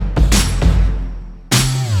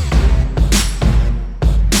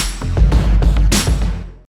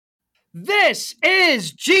This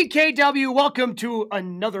is GKW. Welcome to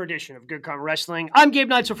another edition of Good Karma Wrestling. I'm Gabe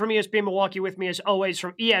Neitzel from ESPN Milwaukee. With me, as always,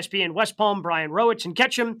 from ESPN West Palm, Brian Rowitz, and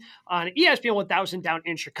catch him on ESPN 1000 down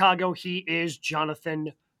in Chicago. He is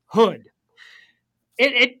Jonathan Hood.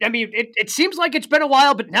 It seems like it's been a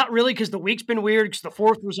while, but not really, because the week's been weird, because the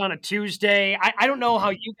 4th was on a Tuesday. I don't know how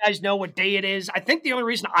you guys know what day it is. I think the only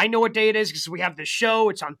reason I know what day it is because we have the show.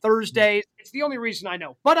 It's on Thursday. It's the only reason I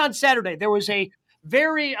know. But on Saturday, there was a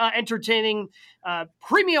very entertaining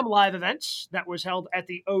premium live event that was held at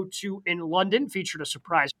the O2 in London, featured a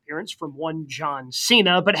surprise appearance from one John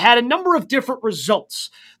Cena, but had a number of different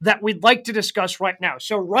results that we'd like to discuss right now.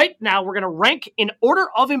 So right now, we're going to rank in order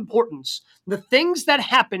of importance the things that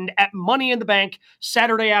happened at Money in the Bank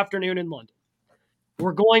Saturday afternoon in London.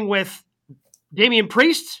 We're going with Damian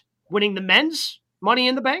Priest winning the men's Money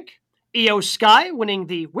in the Bank, Io Sky winning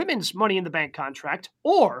the women's Money in the Bank contract,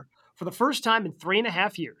 or for the first time in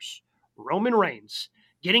 3.5 years, Roman Reigns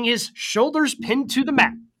getting his shoulders pinned to the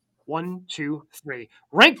mat. 1, 2, 3.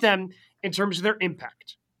 Rank them in terms of their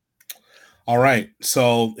impact. All right.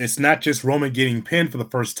 So it's not just Roman getting pinned for the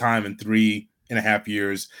first time in 3.5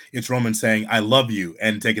 years. It's Roman saying, "I love you,"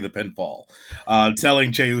 and taking the pinfall.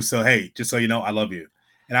 Telling Jey Uso, "Hey, just so you know, I love you."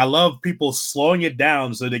 And I love people slowing it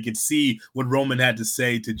down so they could see what Roman had to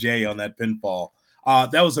say to Jey on that pinfall.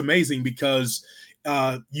 That was amazing because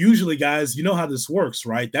usually, guys, you know how this works,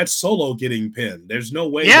 right? That's Solo getting pinned. There's no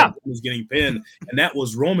way that was getting pinned, and that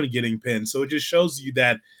was Roman getting pinned. So it just shows you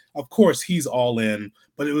that, of course, he's all in,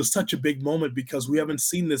 but it was such a big moment because we haven't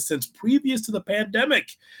seen this since previous to the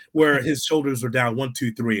pandemic, where his shoulders were down 1,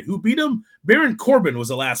 2, 3. And who beat him? Baron Corbin was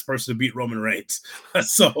the last person to beat Roman Reigns.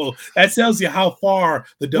 So that tells you how far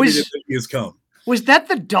the WWE has come. Was that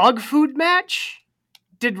the dog food match?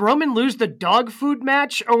 Did Roman lose the dog food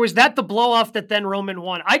match, or was that the blow-off that then Roman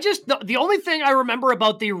won? The only thing I remember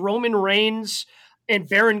about the Roman Reigns and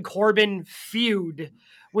Baron Corbin feud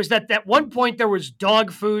was that at one point there was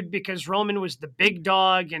dog food because Roman was the big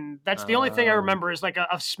dog, and that's the only thing I remember is like a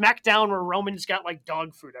SmackDown where Roman's got like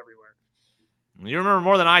dog food everywhere. You remember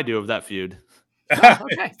more than I do of that feud. Oh,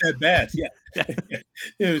 okay. That bad, yeah.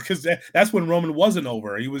 Because that's when Roman wasn't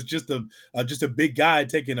over. He was just a big guy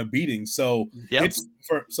taking a beating. So I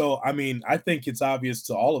think it's obvious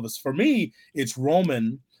to all of us. For me, it's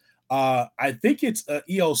Roman. I think it's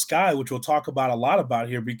Io Sky, which we'll talk about a lot about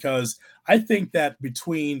here, because I think that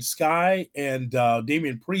between Sky and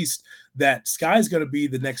Damian Priest, that Sky's going to be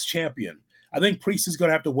the next champion. I think Priest is going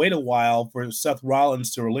to have to wait a while for Seth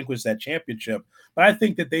Rollins to relinquish that championship. But I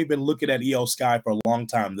think that they've been looking at Io Sky for a long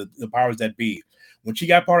time, the powers that be. When she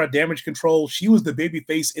got part of Damage Control, she was the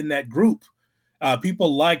babyface in that group.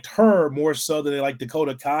 People liked her more so than they liked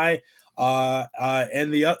Dakota Kai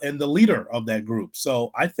and the leader of that group.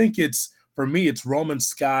 So I think for me, it's Roman,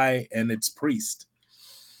 Sky, and it's Priest.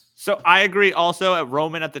 So I agree also at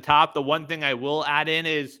Roman at the top. The one thing I will add in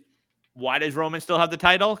is, why does Roman still have the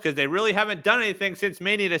title? Because they really haven't done anything since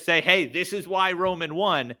Mania to say, hey, this is why Roman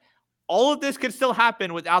won. All of this could still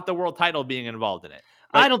happen without the world title being involved in it.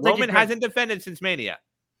 I don't think Roman hasn't defended since Mania.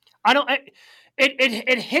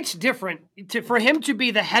 It hits different for him to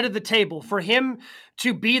be the head of the table, for him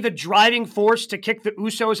to be the driving force to kick the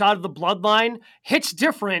Usos out of the bloodline. Hits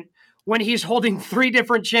different when he's holding 3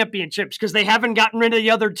 different championships because they haven't gotten rid of the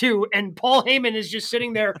other 2. And Paul Heyman is just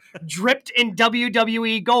sitting there dripped in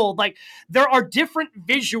WWE gold. Like, there are different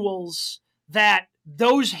visuals that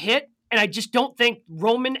those hit. And I just don't think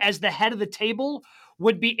Roman, as the head of the table,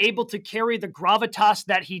 would be able to carry the gravitas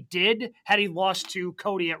that he did had he lost to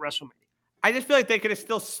Cody at WrestleMania. I just feel like they could have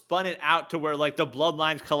still spun it out to where, like, the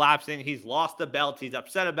bloodline's collapsing. He's lost the belt. He's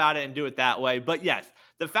upset about it and do it that way. But yes,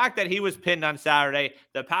 the fact that he was pinned on Saturday,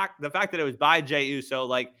 the fact that it was by Jey Uso,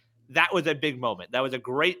 like, that was a big moment. That was a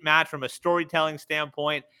great match from a storytelling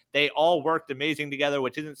standpoint. They all worked amazing together,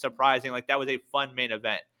 which isn't surprising. Like, that was a fun main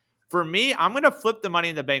event. For me, I'm going to flip the Money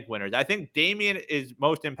in the Bank winners. I think Damian is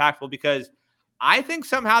most impactful because I think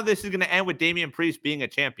somehow this is going to end with Damian Priest being a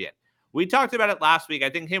champion. We talked about it last week. I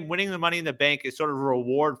think him winning the Money in the Bank is sort of a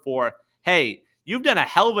reward for, hey, you've done a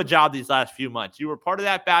hell of a job these last few months. You were part of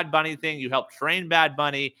that Bad Bunny thing. You helped train Bad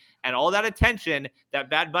Bunny, and all that attention that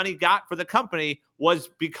Bad Bunny got for the company was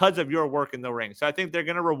because of your work in the ring. So I think they're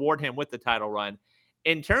going to reward him with the title run.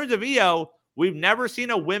 In terms of Io, we've never seen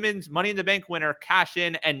a women's Money in the Bank winner cash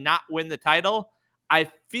in and not win the title. I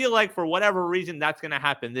feel like for whatever reason, that's going to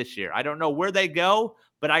happen this year. I don't know where they go,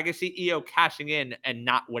 but I can see Io cashing in and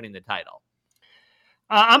not winning the title.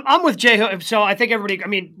 I'm with Jay. So I think everybody. I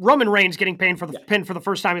mean, Roman Reigns getting pinned for the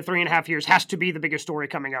first time in 3.5 years has to be the biggest story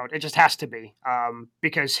coming out. It just has to be,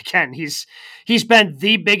 because again, he's been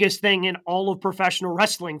the biggest thing in all of professional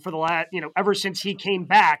wrestling for the last, ever since he came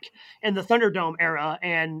back in the Thunderdome era.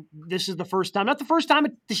 And this is the first time, not the first time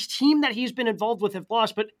the team that he's been involved with have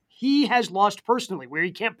lost, but he has lost personally. Where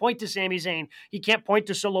he can't point to Sami Zayn, he can't point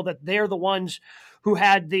to Solo that they're the ones who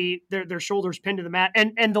had their shoulders pinned to the mat,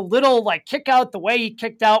 and the little kick out, the way he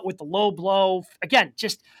kicked out with the low blow, again,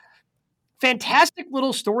 just fantastic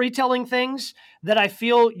little storytelling things that I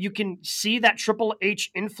feel you can see that Triple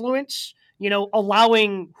H influence,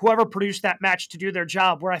 allowing whoever produced that match to do their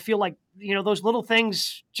job, where I feel like, those little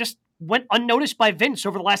things just went unnoticed by Vince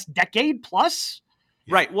over the last decade plus.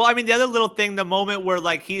 Right. Well, I mean, the other little thing, the moment where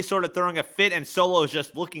he's sort of throwing a fit and Solo is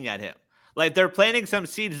just looking at him. They're planting some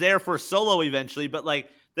seeds there for Solo eventually, but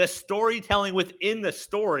the storytelling within the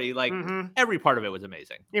story, every part of it was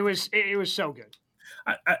amazing. It was so good.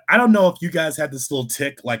 I don't know if you guys had this little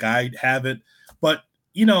tick like I have it, but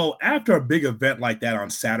after a big event like that on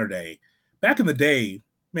Saturday, back in the day,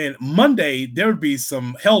 man, Monday there would be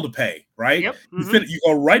some hell to pay, right? Yep. You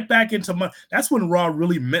go right back into Monday. That's when Raw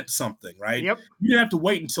really meant something, right? Yep. You didn't have to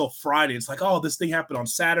wait until Friday. It's like, oh, this thing happened on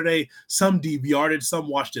Saturday. Some DVR'd it, some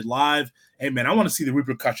watched it live. Hey, man, I want to see the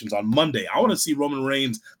repercussions on Monday. I want to see Roman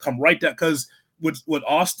Reigns come right down, because with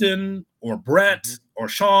Austin or Brett or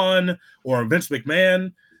Shawn or Vince McMahon,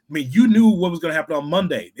 I mean, you knew what was going to happen on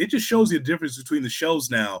Monday. It just shows you the difference between the shows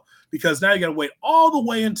now, because now you got to wait all the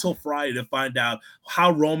way until Friday to find out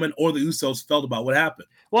how Roman or the Usos felt about what happened.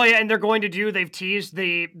 Well, yeah, and they've teased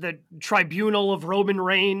the tribunal of Roman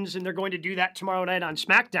Reigns, and they're going to do that tomorrow night on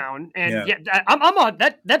SmackDown. And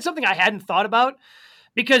that's something I hadn't thought about,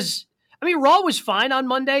 because I mean, Raw was fine on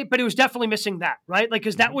Monday, but it was definitely missing that, right?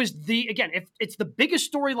 Because that was if it's the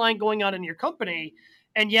biggest storyline going on in your company,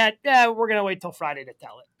 and yet we're going to wait till Friday to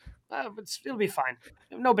tell it. It'll be fine.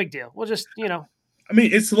 No big deal. We'll just, I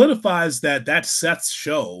mean, it solidifies that Seth's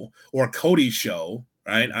show or Cody's show,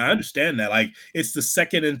 right? I understand that. It's the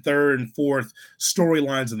second and third and fourth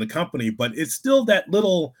storylines in the company, but it's still that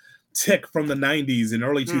little tick from the 90s and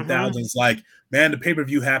early 2000s. Man, the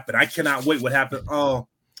pay-per-view happened. I cannot wait. What happened? Oh,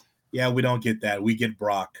 yeah, we don't get that. We get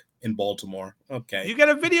Brock in Baltimore. Okay. You get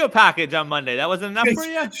a video package on Monday. That wasn't enough for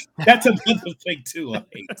you? That's another thing, too, I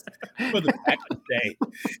hate. For the back of the day.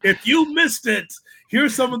 If you missed it,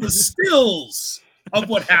 here's some of the stills of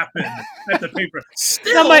what happened at the paper.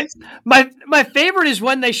 Now, my favorite is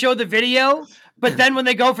when they show the video, but then when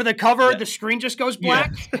they go for the cover, the screen just goes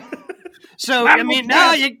black. Yeah. So, I mean,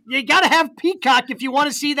 now you got to have Peacock if you want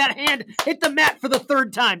to see that hand hit the mat for the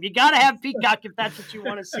third time. You got to have Peacock if that's what you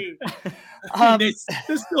want to see.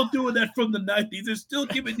 They're still doing that from the 90s. They're still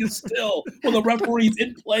giving you still when the referee's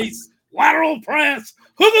in place. Lateral press,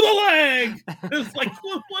 hook of the leg. It's like,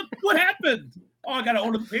 what happened? Oh, I got to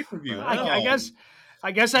order the pay-per-view. I guess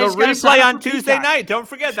the replay on Tuesday night. Don't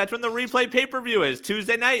forget, that's when the replay pay-per-view is.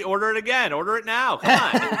 Tuesday night, order it again. Order it now. Come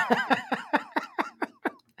on.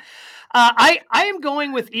 I am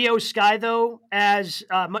going with Io Sky, though, as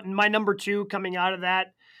my number 2 coming out of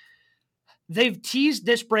that. They've teased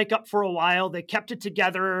this breakup for a while. They kept it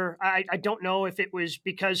together. I don't know if it was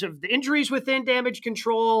because of the injuries within Damage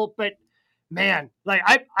Control, but man,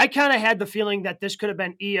 I kind of had the feeling that this could have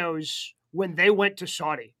been Io's when they went to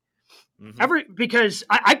Saudi. Because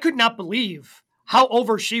I could not believe how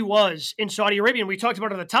over she was in Saudi Arabia. And we talked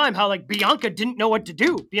about it at the time, how Bianca didn't know what to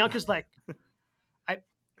do. Bianca's like,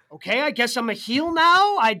 okay, I guess I'm a heel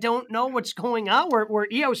now. I don't know what's going on. Where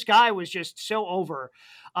Io Sky was just so over.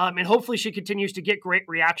 And hopefully she continues to get great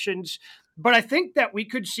reactions. But I think that we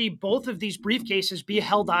could see both of these briefcases be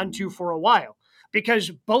held on to for a while,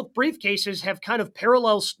 because both briefcases have kind of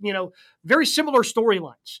parallel, very similar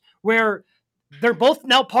storylines where they're both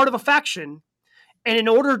now part of a faction. And in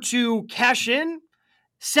order to cash in,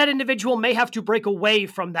 said individual may have to break away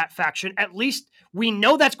from that faction. At least we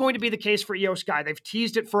know that's going to be the case for Io Sky. They've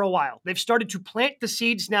teased it for a while. They've started to plant the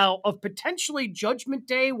seeds now of potentially Judgment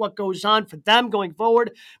Day, what goes on for them going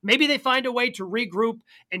forward. Maybe they find a way to regroup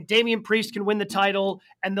and Damian Priest can win the title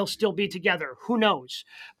and they'll still be together. Who knows?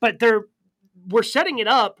 But we're setting it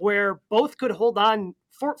up where both could hold on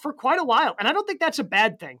for quite a while. And I don't think that's a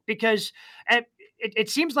bad thing, because it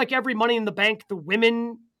seems like every Money in the Bank, the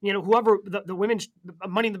women, whoever the women's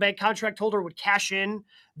Money in the Bank contract holder would cash in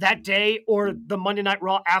that day or the Monday Night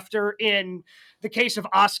Raw after. In the case of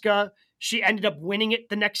Asuka, she ended up winning it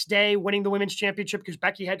the next day, winning the women's championship because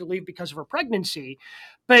Becky had to leave because of her pregnancy.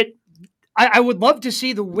 But I would love to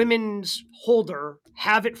see the women's holder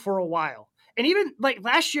have it for a while. And even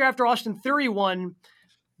last year after Austin Theory won,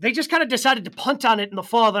 they just kind of decided to punt on it in the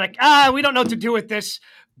fall. They're like, we don't know what to do with this.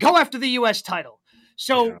 Go after the U.S. title.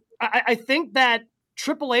 So I think that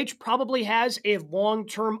Triple H probably has a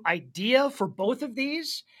long-term idea for both of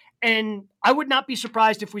these. And I would not be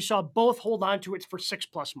surprised if we saw both hold on to it for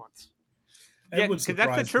 6+ months. Yeah, because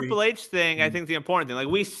that's the Triple H thing. I think the important thing. Like,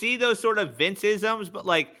 we see those sort of Vince-isms, but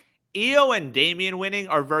like Io and Damian winning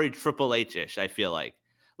are very Triple H-ish, I feel like.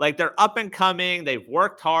 Like, they're up and coming. They've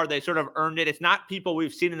worked hard. They sort of earned it. It's not people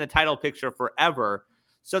we've seen in the title picture forever.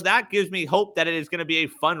 So that gives me hope that it is going to be a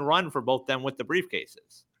fun run for both them with the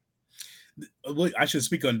briefcases. I should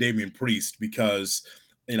speak on Damian Priest because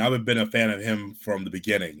I've been a fan of him from the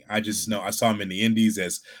beginning. I just know I saw him in the Indies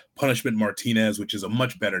as Punishment Martinez, which is a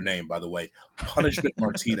much better name, by the way. Punishment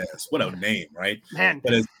Martinez. What a name, right? Man.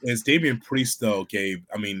 But as Damian Priest, though, Gabe,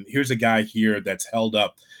 I mean, here's a guy here that's held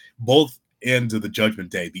up both ends of the Judgment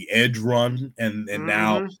Day, the Edge run and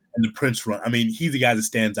now and the Prince run. I mean, he's the guy that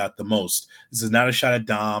stands out the most. This is not a shot at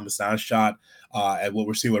Dom. It's not a shot at what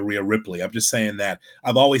we're seeing with Rhea Ripley. I'm just saying that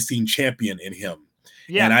I've always seen champion in him.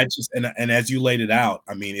 Yeah. And I just and as you laid it out,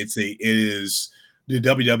 I mean, it is the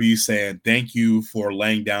WWE saying thank you for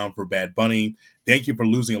laying down for Bad Bunny. Thank you for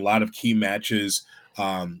losing a lot of key matches.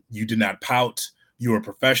 You did not pout. You were a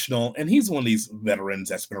professional, and he's one of these veterans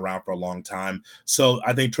that's been around for a long time. So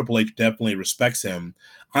I think Triple H definitely respects him.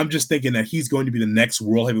 I'm just thinking that he's going to be the next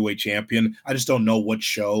World Heavyweight Champion. I just don't know what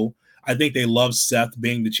show. I think they love Seth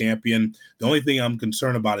being the champion. The only thing I'm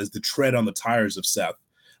concerned about is the tread on the tires of Seth.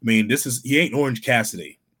 I mean, he ain't Orange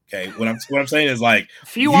Cassidy. Okay. What I'm saying is like,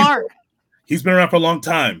 he's been around for a long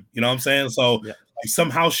time. You know what I'm saying? So like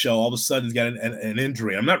some house show, all of a sudden he's got an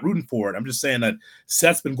injury. I'm not rooting for it. I'm just saying that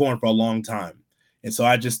Seth's been going for a long time. And so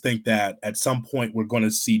I just think that at some point we're going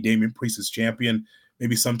to see Damian Priest as champion,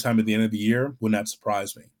 maybe sometime at the end of the year. Would not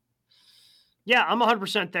surprise me. Yeah, I'm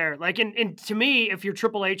 100% there. Like, and to me, if you're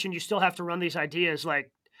Triple H and you still have to run these ideas,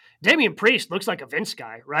 like Damian Priest looks like a Vince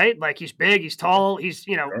guy, right? Like he's big, he's tall, he's,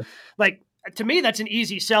 like to me, that's an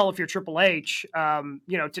easy sell if you're Triple H,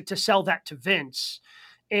 to sell that to Vince.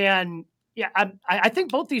 And yeah, I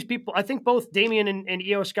think both these people, I think both Damian and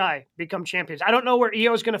Io Sky become champions. I don't know where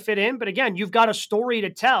Io is going to fit in, but again, you've got a story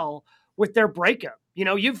to tell with their breakup.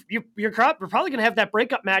 You're probably going to have that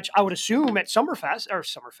breakup match, I would assume, at Summerfest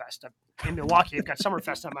in Milwaukee. I've got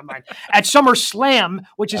Summerfest on my mind. At SummerSlam,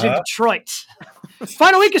 which is in Detroit.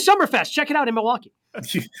 Final week of Summerfest. Check it out in Milwaukee.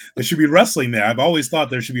 There should be wrestling there. I've always thought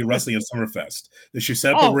there should be wrestling at Summerfest. They should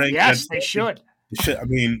set up a ring. Yes, they should. I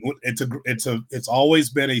mean, it's always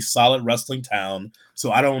been a solid wrestling town.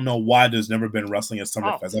 So I don't know why there's never been wrestling at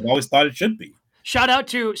Summerfest. I've always thought it should be. Shout out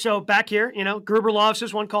to, back here, Gruber Law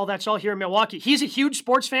says One Call, that's all here in Milwaukee. He's a huge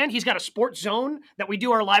sports fan. He's got a sports zone that we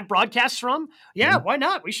do our live broadcasts from. Yeah, why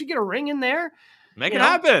not? We should get a ring in there. Make it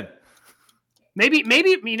happen. Maybe,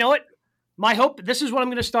 you know what? My hope, this is what I'm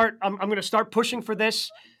going to start. I'm going to start pushing for this.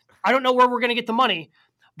 I don't know where we're going to get the money,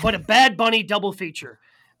 but a Bad Bunny double feature.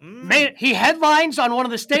 He headlines on one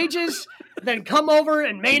of the stages, then come over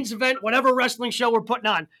and mains event whatever wrestling show we're putting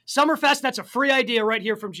on. Summerfest, that's a free idea right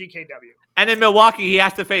here from GKW. And in Milwaukee, he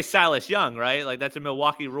has to face Silas Young, right? Like, that's a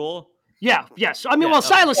Milwaukee rule? Yeah, yes. I mean,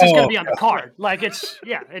 Silas is going to be on the card. Like, it's.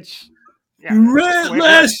 Last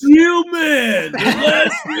real man.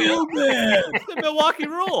 Last real man. It's the Milwaukee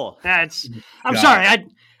rule. I'm sorry.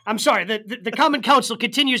 I'm sorry. The Common Council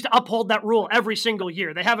continues to uphold that rule every single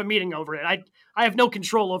year. They have a meeting over it. I have no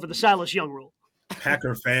control over the Silas Young rule.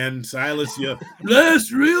 Packer fan, Silas Young.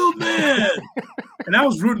 Last real man. And I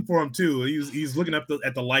was rooting for him too. He's looking up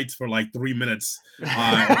at the lights for like 3 minutes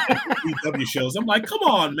EW shows. I'm like, come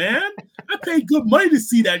on, man! I paid good money to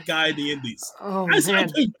see that guy in the Indies. I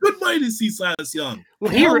paid good money to see Silas Young.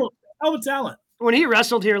 Hell of a talent. When he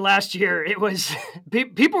wrestled here last year, it was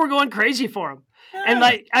people were going crazy for him, and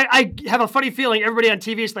like I have a funny feeling everybody on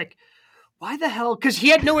TV is like, why the hell? Because he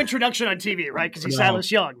had no introduction on TV, right? Because he's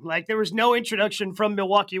Silas Young. Like, there was no introduction from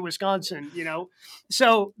Milwaukee, Wisconsin,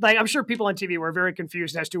 So, like, I'm sure people on TV were very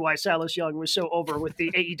confused as to why Silas Young was so over with the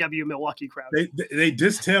AEW Milwaukee crowd. They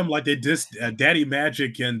dissed him like they dissed Daddy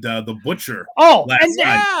Magic and the Butcher. Oh,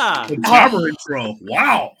 The Jobber intro.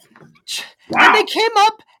 Wow.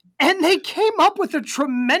 And they came up with a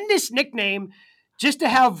tremendous nickname just to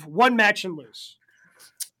have one match and lose.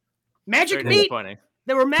 Magic Meat.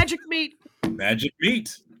 They were Magic Meat. Magic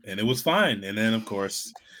Meat. And it was fine. And then, of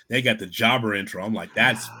course, they got the Jobber intro. I'm like,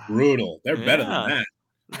 that's brutal. They're better than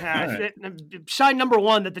that. Sign number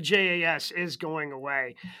one that the JAS is going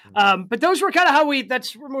away. But those were kind of how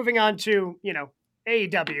we're moving on to,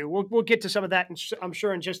 AEW. We'll get to some of that, I'm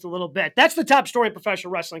sure, in just a little bit. That's the top story in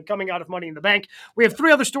professional wrestling coming out of Money in the Bank. We have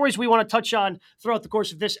 3 other stories we want to touch on throughout the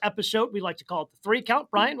course of this episode. We like to call it the 3 count.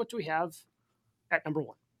 Brian, what do we have at number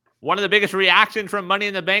 1? One of the biggest reactions from Money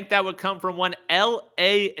in the Bank that would come from one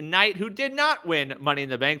LA Knight who did not win Money in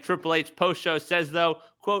the Bank. Triple H post-show says, though,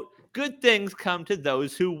 quote, "Good things come to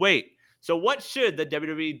those who wait." So what should the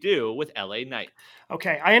WWE do with LA Knight?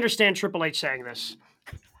 Okay, I understand Triple H saying this.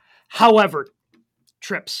 However,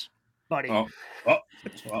 Trips, buddy.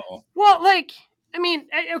 Well, like, I mean,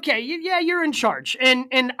 okay, yeah, you're in charge, and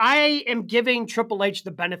I am giving Triple H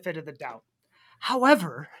the benefit of the doubt.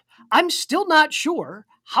 However, I'm still not sure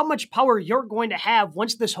how much power you're going to have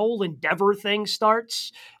once this whole Endeavor thing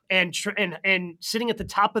starts, and sitting at the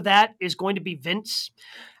top of that is going to be Vince.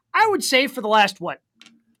 I would say for the last,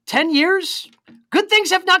 10 years, good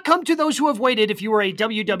things have not come to those who have waited. If you were a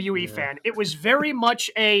WWE fan, it was very much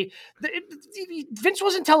Vince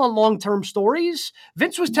wasn't telling long-term stories.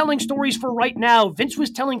 Vince was telling stories for right now. Vince was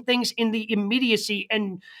telling things in the immediacy,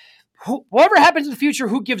 and whatever happens in the future,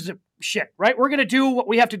 who gives a shit, right? We're going to do what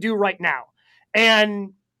we have to do right now.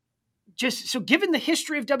 And just so given the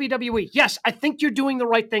history of WWE, yes, I think you're doing the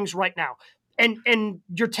right things right now. And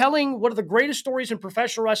you're telling one of the greatest stories in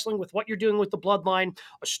professional wrestling with what you're doing with the Bloodline,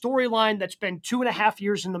 a storyline that's been 2.5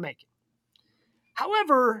 years in the making.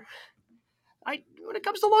 However, when it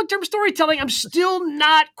comes to long-term storytelling, I'm still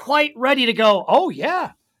not quite ready to go, oh,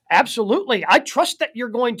 yeah, absolutely. I trust that you're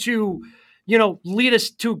going to, lead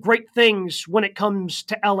us to great things when it comes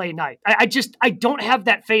to LA Knight. I don't have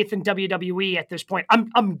that faith in WWE at this point.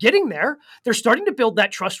 I'm getting there. They're starting to build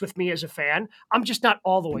that trust with me as a fan. I'm just not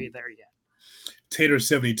all the way there yet.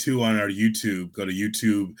 Tater72 on our YouTube. Go to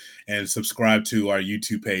YouTube and subscribe to our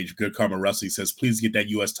YouTube page. Good Karma Wrestling says, please get that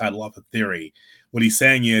U.S. title off of Theory. What he's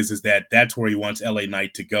saying is that that's where he wants LA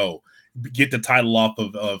Knight to go. Get the title off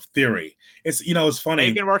of Theory. It's, it's funny.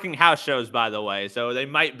 They've been working house shows, by the way, so they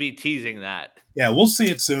might be teasing that. Yeah, we'll see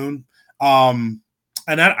it soon. And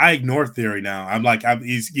I ignore Theory now. I'm like,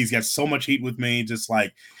 he's got so much heat with me. Just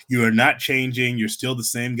like, you are not changing. You're still the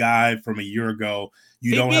same guy from a year ago.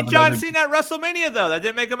 He beat John Cena at WrestleMania, though. That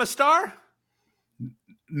didn't make him a star?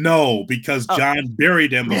 No, because John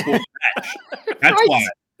buried him before the match. That's why.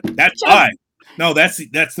 That's why. No, that's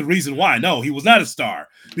the reason why. No, he was not a star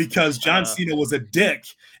because John Cena was a dick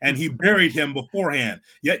and he buried him beforehand.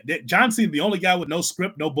 Yet John Cena, the only guy with no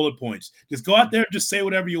script, no bullet points. Just go out there and just say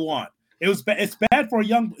whatever you want. It's bad for a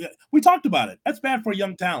young. We talked about it. That's bad for a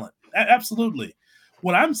young talent. Absolutely.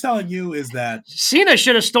 What I'm telling you is that Cena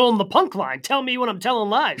should have stolen the Punk line. Tell me when I'm telling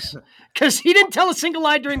lies, because he didn't tell a single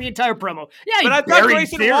lie during the entire promo. Yeah, but I thought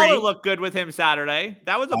Grayson Waller looked good with him Saturday.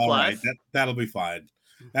 That was a plus. Right, that'll be fine.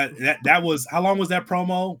 That was, how long was that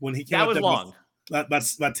promo when he came? That was long.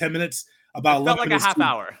 About 10 minutes. About 11 felt like minutes. A half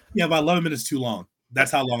hour. Yeah, about 11 minutes too long. That's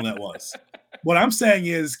how long that was. What I'm saying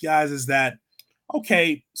is, guys, is that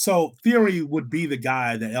okay? So Theory would be the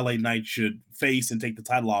guy that LA Knight should face and take the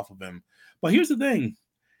title off of him. But here's the thing.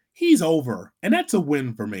 He's over, and that's a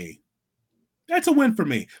win for me. That's a win for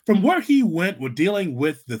me. From where he went with dealing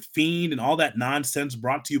with the Fiend and all that nonsense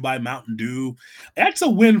brought to you by Mountain Dew, that's a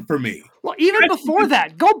win for me. Well, even before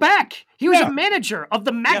that, go back. He was a manager of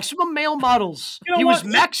the Maximum Male Models. He was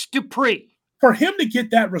Max Dupree. For him to get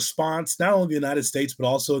that response, not only in the United States, but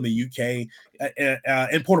also in the UK,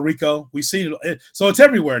 in Puerto Rico, we've seen it. So it's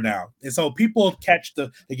everywhere now. And so people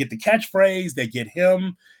they get the catchphrase, they get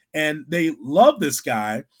him, and they love this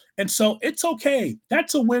guy. And so it's okay.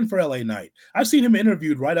 That's a win for LA Knight. I've seen him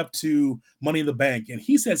interviewed right up to Money in the Bank, and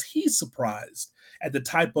he says he's surprised at the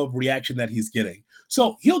type of reaction that he's getting.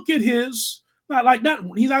 So he'll get his, he's not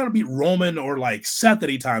going to beat Roman or like Seth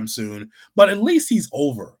anytime soon, but at least he's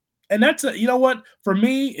over. And that's you know what? For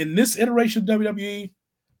me, in this iteration of WWE,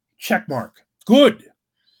 check mark. Good.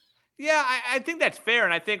 Yeah, I think that's fair.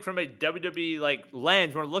 And I think from a WWE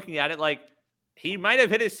lens, we're looking at it he might have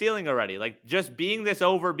hit his ceiling already. Just being this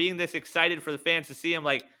over, being this excited for the fans to see him,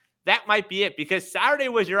 that might be it. Because Saturday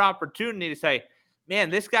was your opportunity to say, man,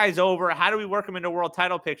 this guy's over. How do we work him into a world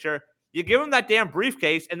title picture? You give him that damn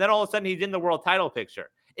briefcase, and then all of a sudden he's in the world title picture.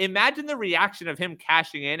 Imagine the reaction of him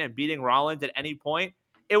cashing in and beating Rollins at any point.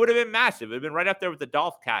 It would have been massive. It would have been right up there with the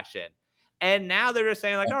Dolph cash in. And now they're just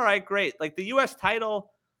saying, all right, great. The U.S. title,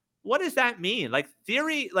 what does that mean?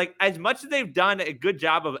 Theory, as much as they've done a good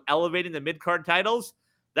job of elevating the mid-card titles,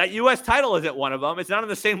 that U.S. title isn't one of them. It's not on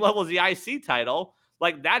the same level as the IC title.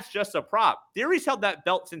 That's just a prop. Theory's held that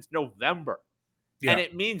belt since November, and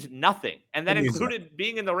it means nothing. And that included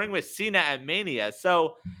being in the ring with Cena at Mania.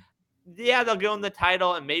 So, yeah, they'll go in the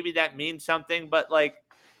title, and maybe that means something. But,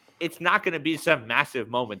 it's not going to be some massive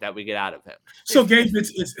moment that we get out of him. So Gabe,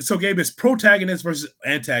 it's protagonist versus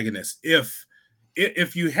antagonist.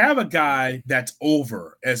 If you have a guy that's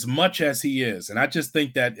over as much as he is, and I just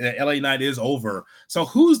think that LA Knight is over. So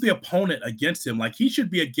who's the opponent against him? Like, he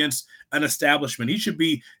should be against an establishment. He should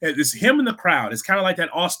be, it's him in the crowd. It's kind of like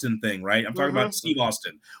that Austin thing, right? I'm talking about Steve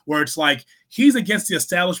Austin, where it's like he's against the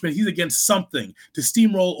establishment. He's against something to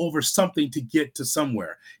steamroll over something to get to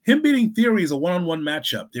somewhere. Him beating Theory is a one-on-one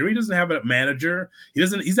matchup. Theory doesn't have a manager.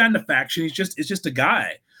 He's not in the faction. It's just a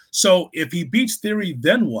guy. So if he beats Theory,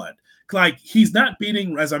 then what? Like, he's not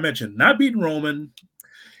beating, as I mentioned, not beating Roman.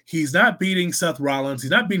 He's not beating Seth Rollins.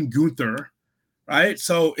 He's not beating Gunther, right?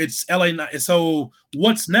 So it's LA Knight. So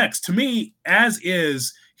what's next? To me, as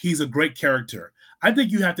is, he's a great character. I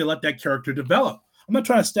think you have to let that character develop. I'm not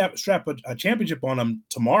trying to strap a championship on him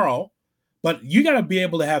tomorrow, but you got to be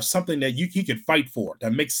able to have something that he could fight for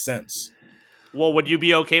that makes sense. Well, would you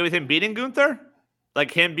be okay with him beating Gunther?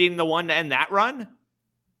 Like him being the one to end that run?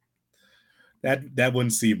 That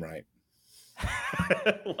wouldn't seem right.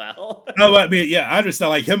 Well, no, I mean, yeah, I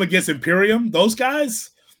understand. Like him against Imperium, those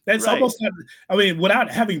guys. That's right. Almost. I mean,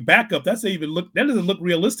 without having backup, that doesn't look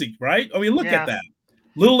realistic, right? I mean, look at that.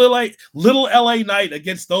 Little LA Knight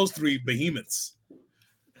against those three behemoths.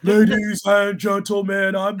 Ladies and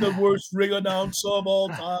gentlemen, I'm the worst ring announcer of all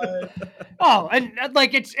time. Oh, and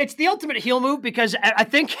like it's the ultimate heel move, because I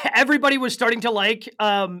think everybody was starting to like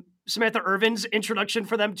Samantha Irvin's introduction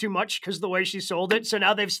for them too much because of the way she sold it. So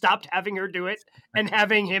now they've stopped having her do it and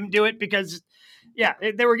having him do it because,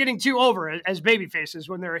 they were getting too over as baby faces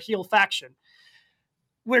when they're a heel faction.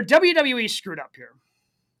 Where WWE screwed up here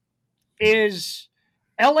is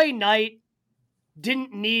LA Knight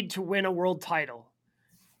didn't need to win a world title.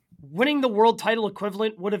 Winning the world title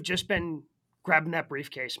equivalent would have just been grabbing that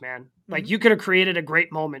briefcase, man. Like, you could have created a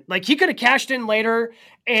great moment. Like, he could have cashed in later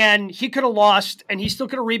and he could have lost and he still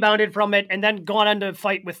could have rebounded from it and then gone on to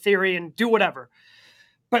fight with Theory and do whatever.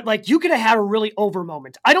 But like, you could have had a really over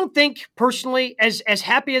moment. I don't think personally, as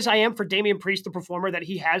happy as I am for Damian Priest, the performer, that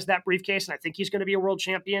he has that briefcase and I think he's going to be a world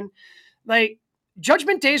champion. Like,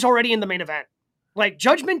 Judgment Day is already in the main event. Like,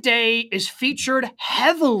 Judgment Day is featured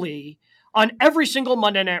heavily on every single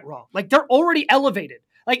Monday Night Raw. Like, they're already elevated.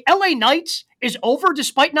 Like, LA Knight is over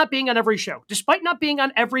despite not being on every show, despite not being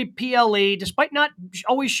on every PLE, despite not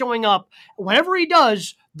always showing up. Whenever he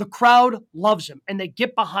does, the crowd loves him and they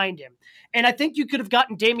get behind him. And I think you could have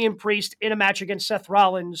gotten Damian Priest in a match against Seth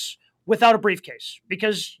Rollins without a briefcase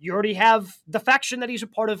because you already have the faction that he's a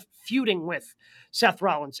part of feuding with Seth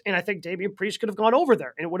Rollins. And I think Damian Priest could have gone over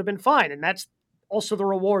there and it would have been fine. And that's also the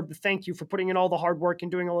reward, the thank you for putting in all the hard work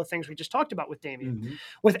and doing all the things we just talked about with Damian. Mm-hmm.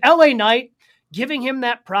 With LA Knight, giving him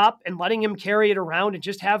that prop and letting him carry it around and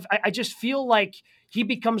just have, I just feel like he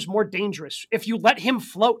becomes more dangerous if you let him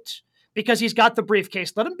float because he's got the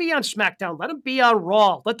briefcase. Let him be on SmackDown. Let him be on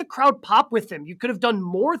Raw. Let the crowd pop with him. You could have done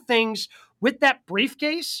more things with that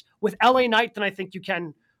briefcase with LA Knight than I think you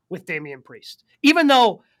can with Damian Priest. Even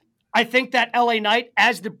though I think that LA Knight,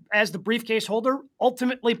 as the briefcase holder,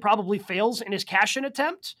 ultimately probably fails in his cash-in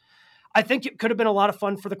attempt. I think it could have been a lot of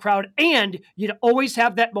fun for the crowd, and you'd always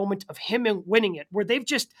have that moment of him winning it, where they've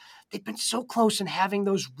been so close in having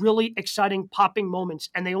those really exciting popping moments,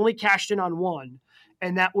 and they only cashed in on one,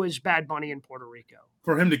 and that was Bad Bunny in Puerto Rico.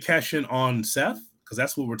 For him to cash in on Seth? Because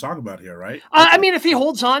that's what we're talking about here, right? I mean, if he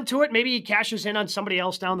holds on to it, maybe he cashes in on somebody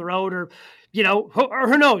else down the road, or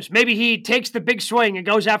who knows? Maybe he takes the big swing and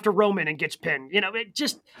goes after Roman and gets pinned. It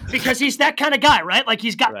just because he's that kind of guy, right? Like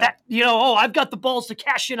he's got that. I've got the balls to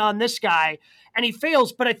cash in on this guy, and he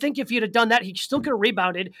fails. But I think if he'd have done that, he still could have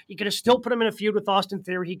rebounded. You could have still put him in a feud with Austin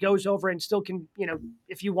Theory. He goes over and still can,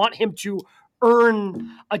 if you want him to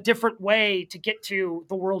earn a different way to get to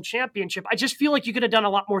the world championship. I just feel like you could have done a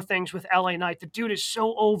lot more things with LA Knight. The dude is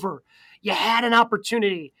so over. You had an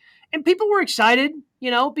opportunity and people were excited,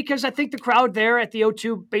 because I think the crowd there at the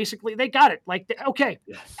O2, basically they got it. Like, okay,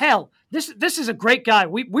 hell, this is a great guy.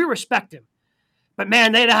 We respect him, but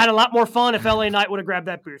man, they'd have had a lot more fun if LA Knight would have grabbed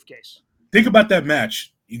that briefcase. Think about that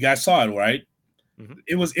match. You guys saw it, right? Mm-hmm.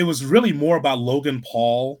 It was really more about Logan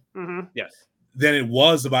Paul. Mm-hmm. Yes. Than it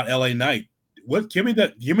was about LA Knight. Give me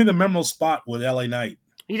the memorable spot with LA Knight.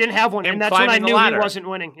 He didn't have one, and that's when I knew he wasn't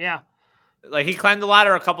winning. Yeah, like he climbed the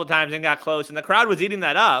ladder a couple of times and got close, and the crowd was eating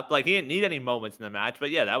that up. Like he didn't need any moments in the match,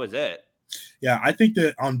 but yeah, that was it. Yeah, I think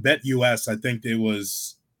that on Bet US, I think it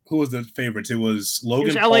was who was the favorites? It was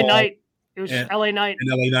Logan Paul. LA Knight. It was LA Knight. And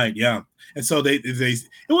LA Knight, yeah. And so they it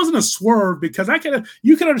wasn't a swerve because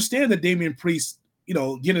you can understand that Damian Priest,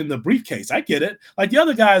 getting the briefcase. I get it. Like the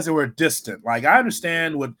other guys that were distant. Like I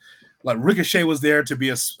understand what Like Ricochet was there to be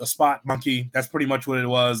a spot monkey. That's pretty much what it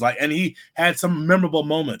was. Like, and he had some memorable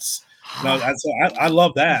moments. I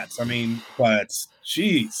love that. I mean, but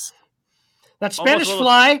jeez, that Spanish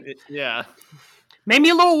Fly, yeah, made me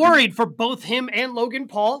a little worried for both him and Logan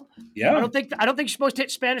Paul. Yeah, I don't think you're supposed to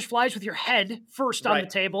hit Spanish Flies with your head first on the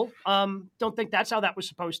table. Don't think that's how that was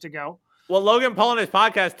supposed to go. Well, Logan Paul in his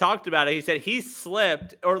podcast talked about it. He said he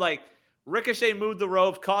slipped, or like Ricochet moved the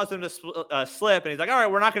ropes, caused him to slip, and he's like, "All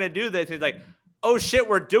right, we're not going to do this." And he's like, "Oh shit,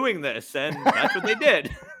 we're doing this," and that's what they did.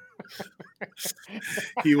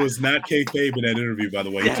 He was not kayfabe in that interview, by the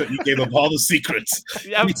way. He gave up all the secrets.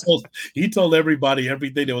 Yep. He told everybody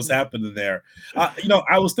everything that was happening there.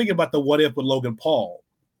 I was thinking about the what if with Logan Paul.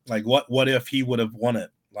 Like, what if he would have won it?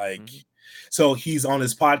 Like, so he's on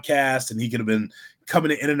his podcast, and he could have been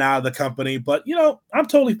coming in and out of the company. But, I'm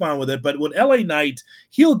totally fine with it. But with LA Knight,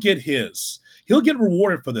 he'll get his. He'll get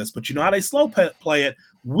rewarded for this. But you know how they slow play it?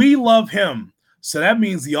 We love him. So that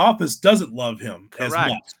means the office doesn't love him as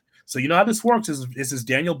much. So you know how this works. This is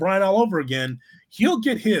Daniel Bryan all over again. He'll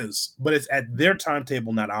get his, but it's at their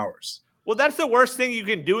timetable, not ours. Well, that's the worst thing you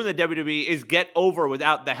can do in the WWE is get over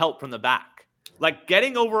without the help from the back. Like,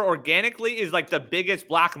 getting over organically is like the biggest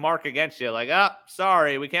black mark against you. Like,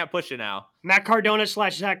 sorry, we can't push you now. Matt Cardona /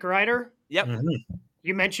 Zack Ryder. Yep. Mm-hmm.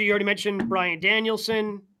 You already mentioned Bryan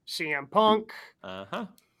Danielson, CM Punk. Uh-huh.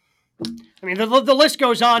 I mean, the list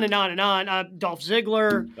goes on and on and on. Dolph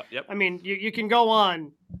Ziggler. Yep. I mean, you can go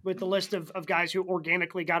on with the list of guys who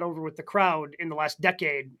organically got over with the crowd in the last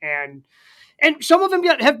decade. And some of them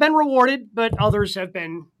have been rewarded, but others have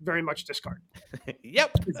been very much discarded.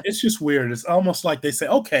 Yep. It's just weird. It's almost like they say,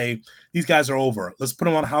 okay, these guys are over. Let's put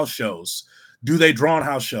them on house shows. Do they draw on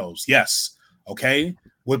house shows? Yes. Okay.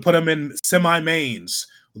 We'll put them in semi-mains.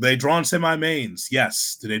 Will they draw on semi-mains?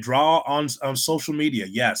 Yes. Do they draw on social media?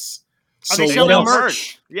 Yes. So they sell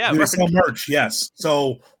merch? Yeah. They sell merch? Yes.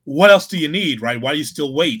 So what else do you need, right? Why do you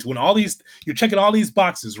still wait? When you're checking all these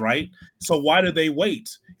boxes, right? So why do they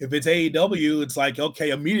wait? If it's AEW, it's like,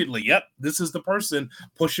 okay, immediately, yep, this is the person.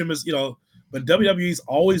 Push him as, but WWE's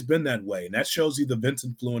always been that way. And that shows you the Vince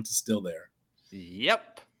influence is still there.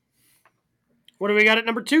 Yep. What do we got at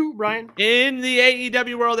number 2, Ryan? In the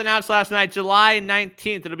AEW world, announced last night, July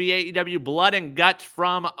 19th, it'll be AEW Blood and Guts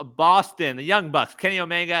from Boston. The Young Bucks, Kenny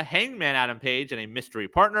Omega, Hangman Adam Page, and a mystery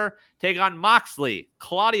partner take on Moxley,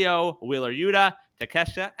 Claudio, Wheeler Yuta,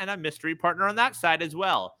 Takeshita, and a mystery partner on that side as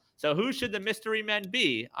well. So who should the mystery men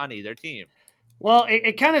be on either team? Well,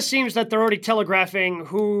 it kind of seems that they're already telegraphing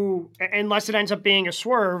who, unless it ends up being a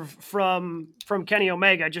swerve from Kenny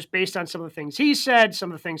Omega, just based on some of the things he said,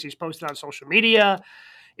 some of the things he's posted on social media.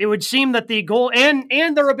 It would seem that the goal, and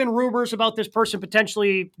there have been rumors about this person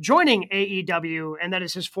potentially joining AEW, and that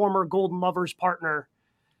is his former Golden Lovers partner,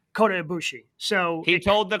 Kota Ibushi. So he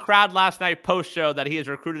told the crowd last night post-show that he has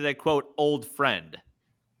recruited a, quote, old friend.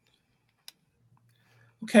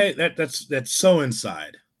 Okay, that's so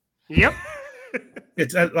inside. Yep.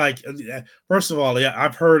 It's like, first of all, yeah,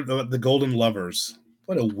 I've heard the Golden Lovers.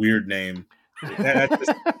 What a weird name.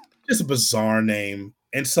 Just a bizarre name.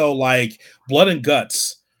 And so, like, Blood and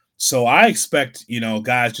Guts. So I expect,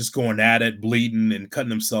 guys just going at it, bleeding and cutting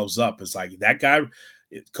themselves up. It's like, that guy,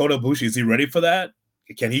 Kota Ibushi, is he ready for that?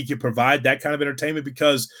 Can he provide that kind of entertainment?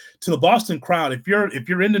 Because to the Boston crowd, if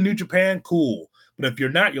you're into New Japan, cool. But if you're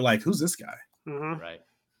not, you're like, who's this guy? Mm-hmm. Right.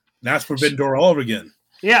 Now it's Forbidden Door all over again.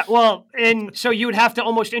 Yeah, well, and so you would have to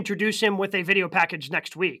almost introduce him with a video package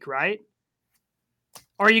next week, right?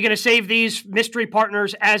 Or are you going to save these mystery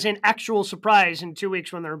partners as an actual surprise in 2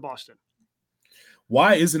 weeks when they're in Boston?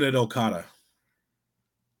 Why isn't it Okada?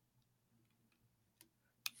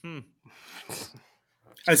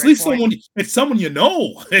 At least it's someone you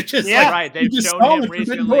know. It's just right. They've shown him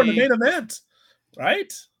recently in the main event,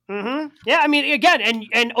 right? Mm-hmm. Yeah, I mean, again,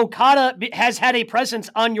 and Okada has had a presence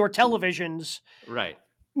on your televisions, right?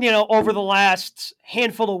 Over the last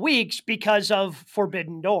handful of weeks because of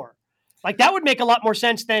Forbidden Door. Like, that would make a lot more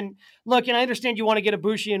sense than, look, and I understand you want to get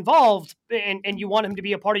Ibushi involved and you want him to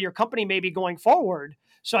be a part of your company maybe going forward.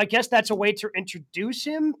 So I guess that's a way to introduce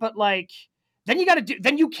him, but like, then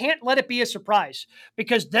you can't let it be a surprise,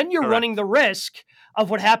 because then you're running the risk of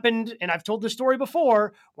what happened. And I've told this story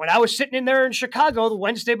before, when I was sitting in there in Chicago the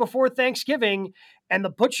Wednesday before Thanksgiving and the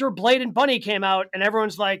Butcher, Blade, and Bunny came out and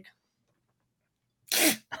everyone's like,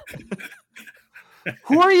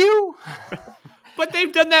 who are you? But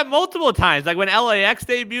they've done that multiple times. Like when LAX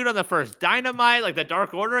debuted on the first Dynamite, like the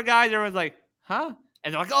Dark Order guys, everyone's like, huh?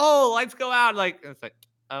 And they're like, oh, lights go out. Like, it's like,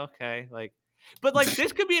 okay. Like, but like,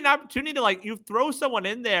 this could be an opportunity to like, you throw someone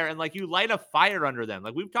in there and like you light a fire under them.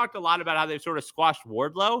 Like we've talked a lot about how they've sort of squashed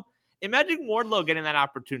Wardlow. Imagine Wardlow getting that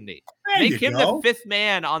opportunity. Make him the fifth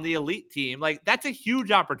man on the elite team. Like, that's a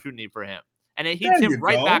huge opportunity for him. And it heats him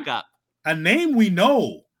right back up. A name we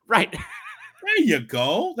know. Right. There you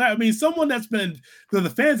go. I mean, someone that the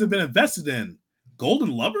fans have been invested in. Golden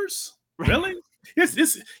Lovers? Really? It's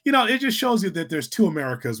it just shows you that there's two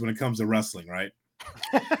Americas when it comes to wrestling, right?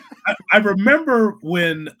 I remember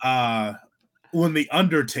when the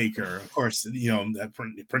Undertaker, of course, that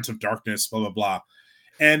Prince of Darkness, blah, blah, blah.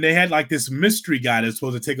 And they had like this mystery guy that's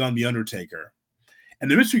supposed to take on the Undertaker.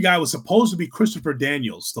 And the mystery guy was supposed to be Christopher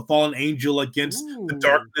Daniels, the fallen angel against the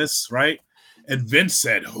darkness, right? And Vince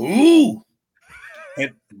said, "Who?"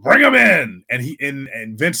 And bring him in.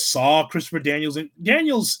 And Vince saw Christopher Daniels. And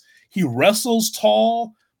Daniels, he wrestles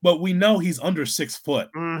tall, but we know he's under 6 foot.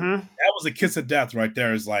 Mm-hmm. That was a kiss of death right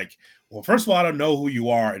there. It's like, well, first of all, I don't know who you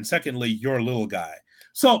are. And secondly, you're a little guy.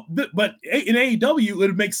 So, but in AEW,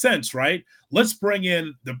 it makes sense, right? Let's bring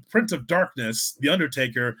in the Prince of Darkness, the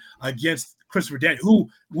Undertaker, against Christopher Daniels, who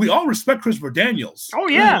we all respect Christopher Daniels. Oh,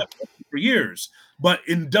 yeah. For years. But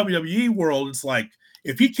in WWE world, it's like,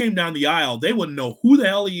 if he came down the aisle, they wouldn't know who the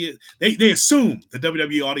hell he is. They assume the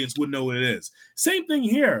WWE audience wouldn't know what it is. Same thing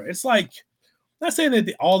here. It's like, not saying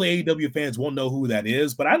that all the AEW fans won't know who that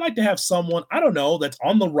is, but I'd like to have someone, I don't know, that's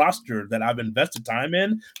on the roster that I've invested time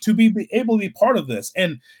in to be able to be part of this.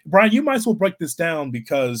 And Brian, you might as well break this down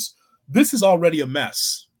because this is already a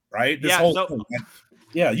mess, right? This whole thing.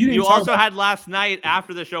 Yeah, you also had last night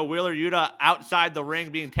after the show, Wheeler Yuta outside the ring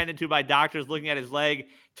being tended to by doctors looking at his leg.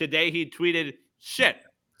 Today he tweeted, "Shit."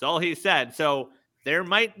 That's all he said. So there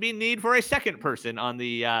might be need for a second person on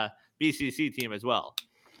the BCC team as well.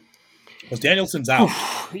 Because Danielson's out.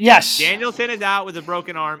 Yes. Danielson is out with a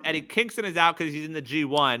broken arm. Eddie Kingston is out because he's in the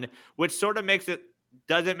G1, which sort of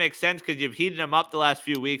doesn't make sense because you've heated him up the last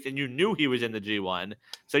few weeks and you knew he was in the G1.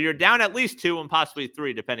 So you're down at least 2 and possibly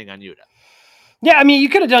 3, depending on Yuta. Yeah, I mean, you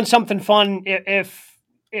could have done something fun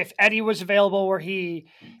if Eddie was available where he,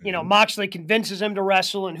 Moxley convinces him to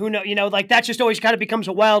wrestle and who knows, like that just always kind of becomes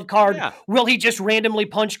a wild card. Yeah. Will he just randomly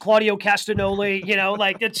punch Claudio Castagnoli?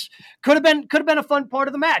 Like it's could have been a fun part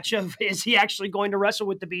of the match of is he actually going to wrestle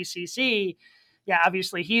with the BCC? Yeah,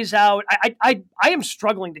 obviously he's out. I am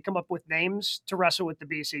struggling to come up with names to wrestle with the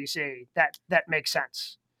BCC that makes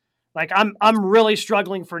sense. Like I'm really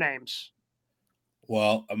struggling for names.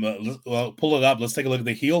 Well, pull it up. Let's take a look at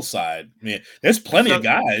the heel side. I mean, there's plenty of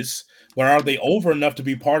guys, but are they over enough to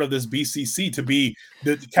be part of this BCC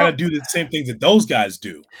to kind of do the same things that those guys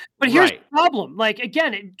do? But here's the problem. Like,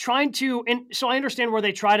 again, so I understand where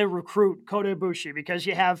they try to recruit Kota Ibushi because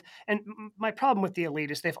you have, and my problem with the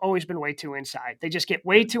Elite is they've always been way too inside. They just get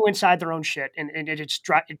way too inside their own shit, and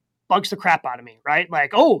it bugs the crap out of me, right?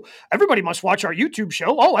 Like, oh, everybody must watch our YouTube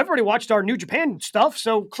show. Oh, everybody watched our New Japan stuff.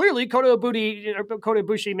 So clearly Kota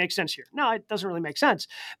Ibushi makes sense here. No, it doesn't really make sense.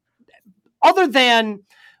 Other than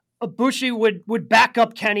Ibushi would back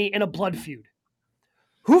up Kenny in a blood feud.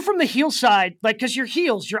 Who from the heel side, like, because you're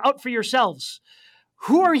heels, you're out for yourselves.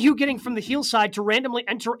 Who are you getting from the heel side to randomly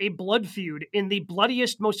enter a blood feud in the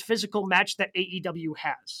bloodiest, most physical match that AEW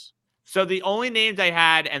has? So the only names I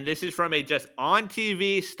had, and this is from a just on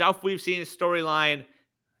TV stuff we've seen storyline,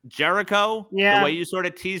 Jericho. Yeah. The way you sort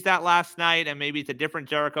of teased that last night, and maybe it's a different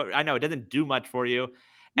Jericho. I know it doesn't do much for you.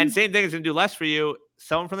 And same thing is going to do less for you.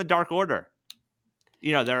 Someone from the Dark Order.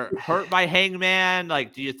 They're hurt by Hangman.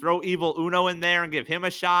 Like, do you throw Evil Uno in there and give him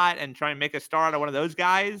a shot and try and make a star out of one of those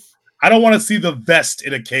guys? I don't want to see the vest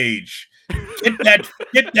in a cage. Get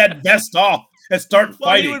that vest off. And start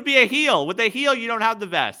fighting. You would be a heel. With a heel, you don't have the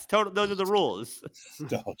vest. Those are the rules.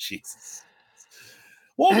 Oh, Jesus.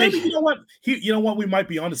 Well, maybe you know what? We might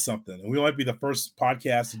be onto something. We might be the first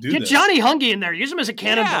podcast to do this. Get Johnny Hungy in there. Use him as a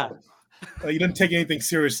cannonball. Yeah. He didn't take anything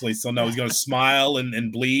seriously, so no, he's going to smile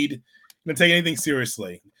and bleed. He didn't take anything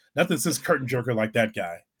seriously. Nothing says curtain jerker like that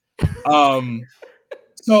guy.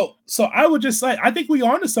 So I would just say, I think we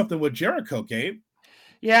are onto something with Jericho, Gabe.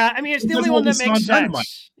 Yeah, I mean, it's the only one that makes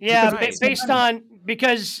sense. Yeah, based on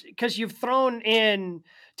because you've thrown in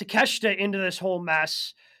Takeshita into this whole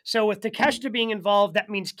mess. So with Takeshita being involved,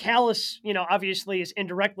 that means Callis, obviously is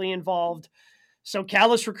indirectly involved. So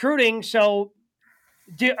Callis recruiting. So,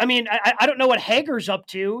 I don't know what Hager's up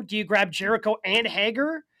to. Do you grab Jericho and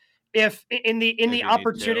Hager? If in the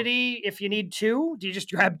opportunity, if you need 2, do you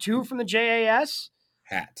just grab 2 from the JAS?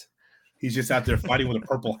 Hat. He's just out there fighting with a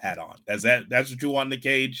purple hat on. That's what you want in the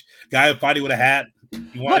cage? Guy fighting with a hat?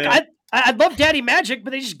 Look, I love Daddy Magic,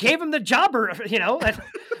 but they just gave him the jobber,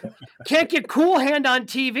 Can't get Cool Hand on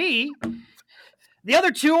TV. The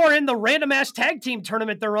other 2 are in the random-ass tag team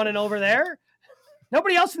tournament they're running over there.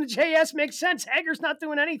 Nobody else in the JS makes sense. Hager's not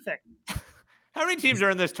doing anything. How many teams are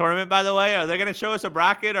in this tournament, by the way? Are they going to show us a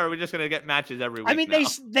bracket, or are we just going to get matches every week? I mean,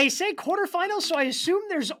 they say quarterfinals, so I assume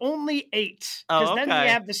there's only 8. Because then we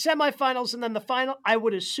have the semifinals and then the final, I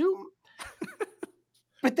would assume.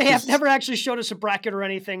 But they have never actually showed us a bracket or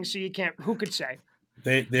anything, so you can't. Who could say?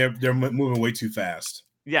 They're moving way too fast.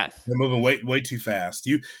 Yes, they're moving way too fast.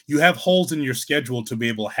 You have holes in your schedule to be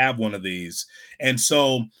able to have one of these, and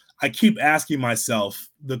so I keep asking myself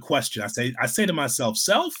the question. I say to myself,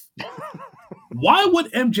 why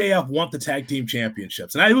would MJF want the tag team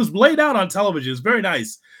championships? And it was laid out on television. It's very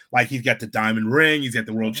nice. Like, he's got the diamond ring, he's got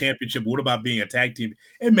the world championship. What about being a tag team?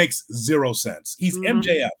 It makes zero sense. He's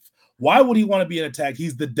MJF. Why would he want to be in a tag?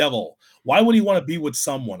 He's the devil. Why would he want to be with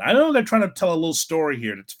someone? I know they're trying to tell a little story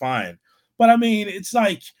here. That's fine. But I mean, it's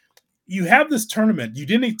like, you have this tournament. You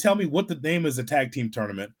didn't tell me what the name is, a tag team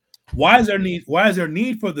tournament. Why is there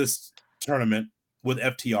need for this tournament with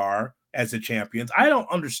FTR as the champions? I don't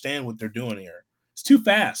understand what they're doing here. It's too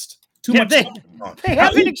fast. Too much. They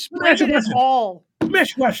haven't explained it at all.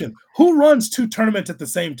 Mesh question: who runs 2 tournaments at the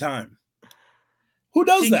same time? Who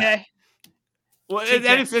does that? Well,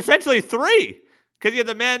 and it's essentially 3 because you have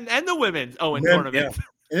the men and the women's tournament.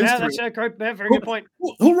 Yeah, that's a very good point.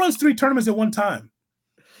 Who runs 3 tournaments at one time?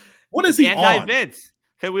 What is he on? Vince.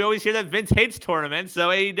 Because we always hear that Vince hates tournaments, so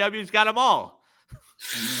AEW's got them all.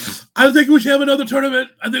 I think we should have another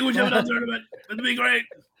tournament. That'd be great.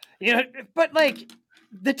 But like,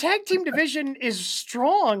 the tag team division is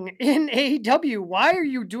strong in AEW. Why are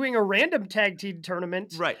you doing a random tag team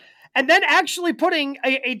tournament? Right. And then actually putting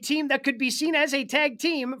a team that could be seen as a tag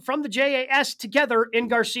team from the JAS together in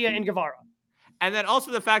Garcia and Guevara. And then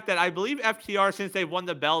also the fact that I believe FTR, since they've won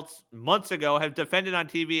the belts months ago, have defended on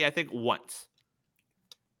TV, I think, once.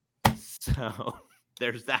 So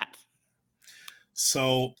there's that.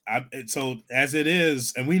 So as it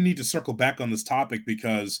is, and we need to circle back on this topic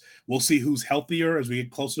because we'll see who's healthier as we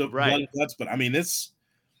get closer to Blood and Guts. But I mean, there's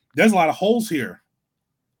a lot of holes here.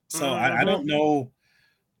 So I don't know.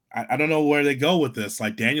 I don't know where they go with this.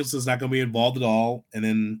 Like, Danielson's not going to be involved at all. And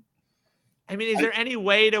then, I mean, is there any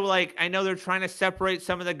way to, like, I know they're trying to separate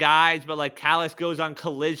some of the guys, but like Callis goes on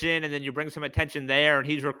Collision and then you bring some attention there and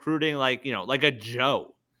he's recruiting like a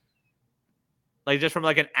Joe. Like, just from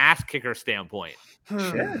like an ass kicker standpoint.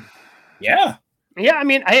 Sure. Yeah. Yeah. I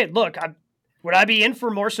mean, look, would I be in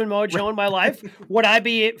for more Samoa Joe in my life? Would I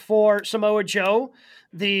be for Samoa Joe,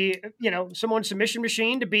 someone's submission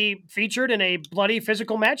machine, to be featured in a bloody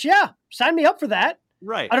physical match? Yeah. Sign me up for that.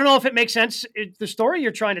 Right. I don't know if it makes sense, the story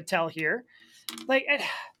you're trying to tell here. Like,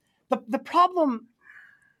 the problem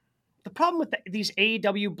with these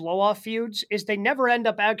AEW blow-off feuds is they never end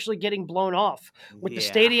up actually getting blown off with the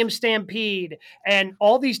Stadium Stampede and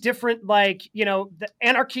all these different, the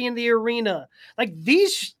Anarchy in the Arena. Like,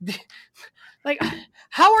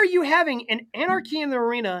 how are you having an Anarchy in the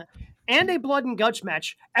Arena and a Blood and Guts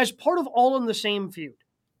match as part of all in the same feud?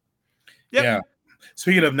 Yep. Yeah.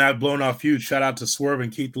 Speaking of not blown off feud, shout out to Swerve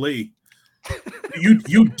and Keith Lee.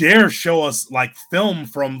 You dare show us like film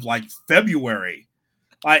from like February,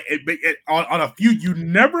 on a feud you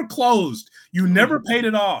never closed, you never paid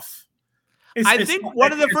it off. I think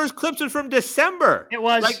one of the first clips was from December. It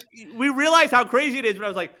was like, we realized how crazy it is, but I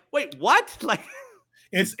was like, wait, what? Like,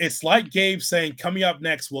 it's like Gabe saying, coming up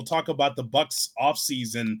next, we'll talk about the Bucks off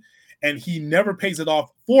season, and he never pays it off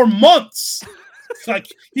for months. It's like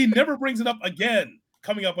he never brings it up again.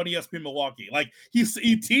 Coming up on ESPN Milwaukee, like he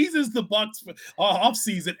teases the Bucks off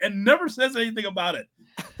season and never says anything about it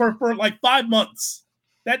for like 5 months.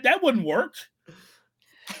 That wouldn't work.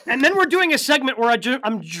 And then we're doing a segment where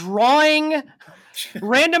I'm drawing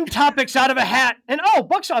random topics out of a hat, and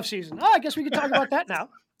Bucks off season. I guess we can talk about that now.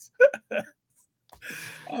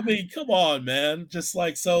 I mean, come on, man. Just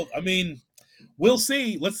like, so. I mean, we'll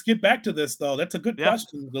see. Let's get back to this though. That's a good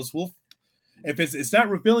question because if it's not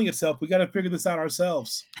revealing itself, we got to figure this out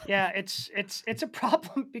ourselves. Yeah, it's a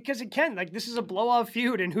problem because, again, like, this is a blow-off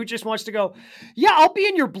feud, and who just wants to go, yeah, I'll be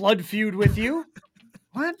in your blood feud with you?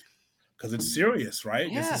 What? Because it's serious,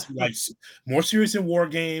 right? Yeah. This is like more serious than War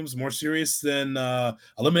Games, more serious than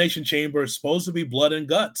Elimination Chamber. It's supposed to be Blood and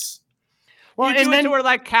Guts. Well, and then where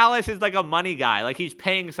like Callis is like a money guy, like he's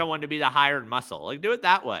paying someone to be the hired muscle. Like, do it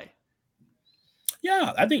that way.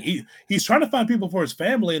 Yeah, I think he's trying to find people for his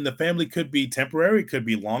family, and the family could be temporary, could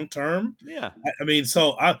be long term. Yeah, I mean,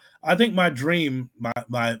 so I think my dream,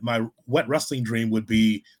 my wet wrestling dream, would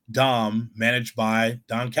be Dom managed by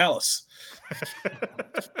Don Callis,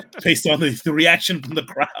 based on the reaction from the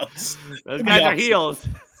crowds. Those guys are heels.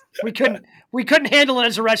 We couldn't handle it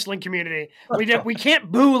as a wrestling community. We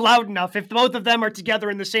can't boo loud enough if both of them are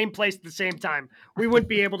together in the same place at the same time. We wouldn't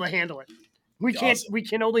be able to handle it. We can't. Awesome. We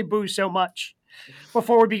can only boo so much.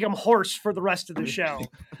 before we become hoarse for the rest of the show.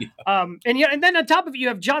 Yeah. And then on top of it, you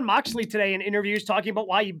have Jon Moxley today in interviews talking about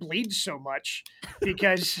why he bleeds so much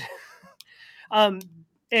because, and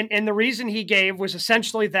the reason he gave was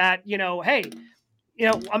essentially that, hey,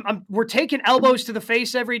 we're taking elbows to the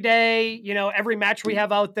face every day. Every match we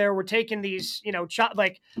have out there, we're taking these,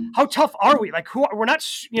 like, how tough are we? Like, we're not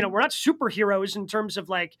superheroes in terms of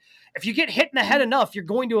like, if you get hit in the head enough, you're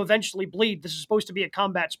going to eventually bleed. This is supposed to be a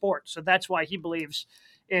combat sport. So that's why he believes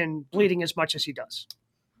in bleeding as much as he does.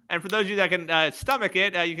 And for those of you that can stomach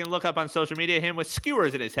it, you can look up on social media him with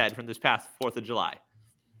skewers in his head from this past 4th of July.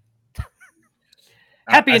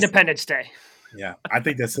 Happy Independence Day. Yeah, I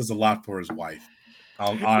think that says a lot for his wife.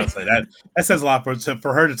 Honestly, that says a lot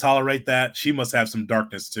for her to tolerate that. She must have some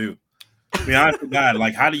darkness too. I mean, honestly, God,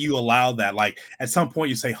 like, how do you allow that? Like, at some point,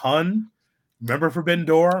 you say, "Hun, remember Forbidden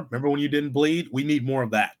Door? Remember when you didn't bleed? We need more of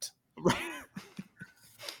that.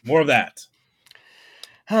 More of that."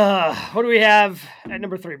 What do we have at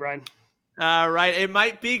number 3, Brian? Right, it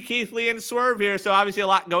might be Keith Lee and Swerve here. So obviously, a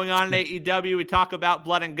lot going on in AEW. We talk about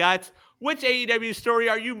blood and guts. Which AEW story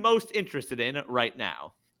are you most interested in right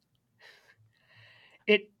now?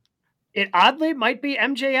 It oddly might be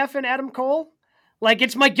MJF and Adam Cole. Like,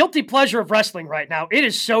 it's my guilty pleasure of wrestling right now. It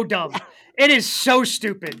is so dumb. It is so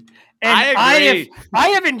stupid. And I agree. I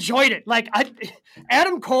have enjoyed it. Like,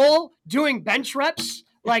 Adam Cole doing bench reps.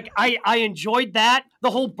 Like, I enjoyed that.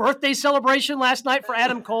 The whole birthday celebration last night for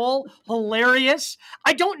Adam Cole, hilarious.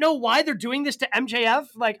 I don't know why they're doing this to MJF.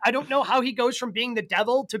 Like, I don't know how he goes from being the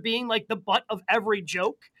devil to being like the butt of every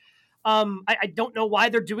joke. I don't know why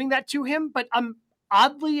they're doing that to him, but I'm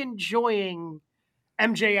oddly enjoying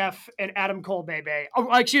MJF and Adam Cole, baby.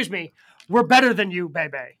 Oh, excuse me. We're better than you,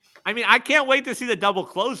 baby. I mean, I can't wait to see the double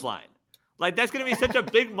clothesline. Like, that's going to be such a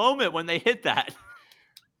big moment when they hit that.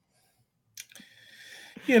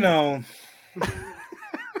 Well,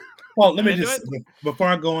 let me just, before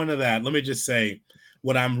I go into that, let me just say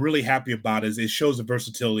what I'm really happy about is it shows the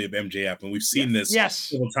versatility of MJF. And we've seen this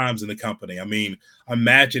several times in the company. I mean,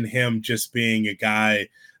 imagine him just being a guy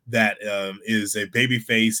that is a baby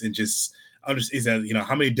face and just is that,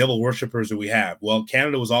 how many devil worshippers do we have? Well,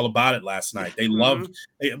 Canada was all about it last night. They loved,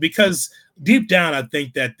 because deep down, I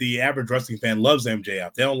think that the average wrestling fan loves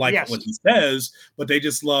MJF. They don't like what he says, but they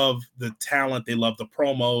just love the talent. They love the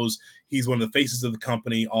promos. He's one of the faces of the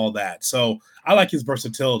company, all that. So I like his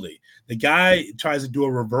versatility. The guy tries to do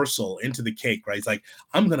a reversal into the cake, right? He's like,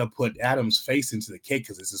 I'm going to put Adam's face into the cake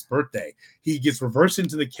because it's his birthday. He gets reversed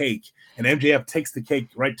into the cake, and MJF takes the cake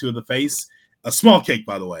right to the face. A small cake,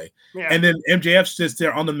 by the way. Yeah. And then MJF's just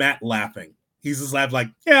there on the mat laughing. He's just laughing like,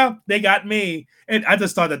 yeah, they got me. And I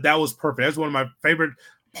just thought that was perfect. That's one of my favorite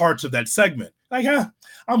parts of that segment. Like,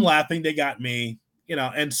 I'm laughing. They got me.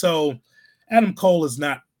 And so Adam Cole is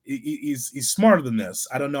not, he's smarter than this.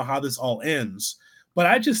 I don't know how this all ends. But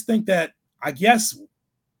I just think that, I guess,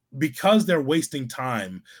 because they're wasting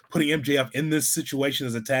time putting MJF in this situation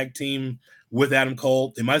as a tag team with Adam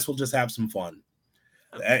Cole, they might as well just have some fun.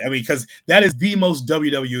 I mean, because that is the most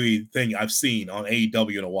WWE thing I've seen on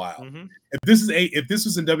AEW in a while. Mm-hmm. If this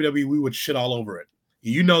was in WWE, we would shit all over it.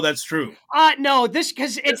 That's true. No,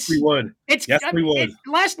 because it's we would. We would.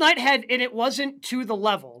 Last night it wasn't to the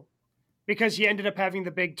level because he ended up having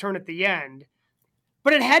the big turn at the end,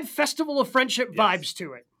 but it had Festival of Friendship vibes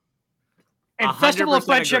to it, and Festival of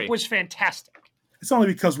Friendship was fantastic. It's only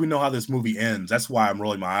because we know how this movie ends. That's why I'm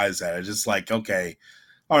rolling my eyes at it. It's just like, okay.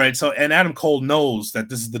 All right, so and Adam Cole knows that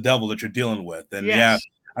this is the devil that you're dealing with, and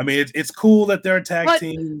I mean it's cool that they're a tag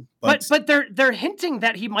team, but they're hinting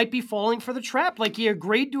that he might be falling for the trap. Like, he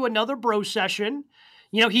agreed to another bro session.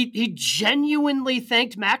 He genuinely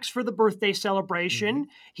thanked Max for the birthday celebration.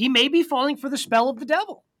 Mm-hmm. He may be falling for the spell of the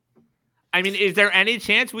devil. I mean, is there any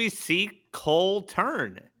chance we see Cole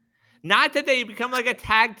turn? Not that they become like a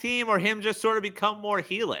tag team or him just sort of become more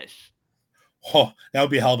heelish. Oh, that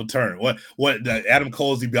would be a hell of a turn. What Adam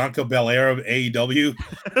Cole is the Bianca Belair of AEW?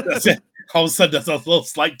 That's it. All of a sudden, that's a little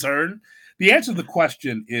slight turn. The answer to the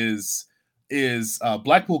question is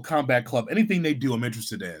Blackpool Combat Club. Anything they do, I'm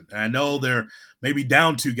interested in. And I know they're maybe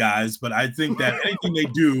down 2 guys, but I think that anything they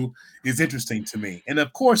do is interesting to me. And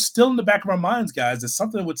of course, still in the back of our minds, guys, is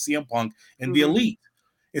something with CM Punk and the Elite.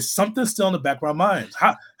 It's something still in the back of our minds.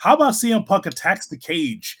 How about CM Punk attacks the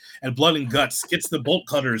cage and Blood and Guts, gets the bolt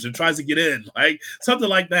cutters and tries to get in, like something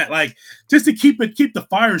like that, like just to keep the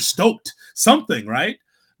fire stoked, something, right?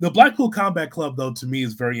 The Blackpool Combat Club, though, to me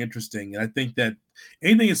is very interesting, and I think that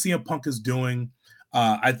anything that CM Punk is doing,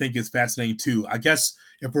 I think is fascinating too. I guess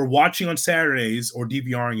if we're watching on Saturdays or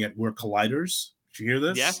DVRing it, we're colliders. Did you hear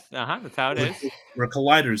this? Yes, that's how it is. We're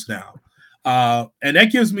colliders now. And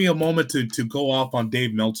that gives me a moment to go off on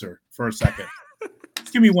Dave Meltzer for a second.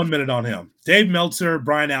 Just give me 1 minute on him. Dave Meltzer,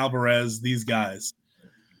 Brian Alvarez, these guys.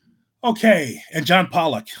 Okay, and John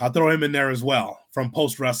Pollock. I'll throw him in there as well from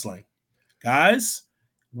Post Wrestling. Guys,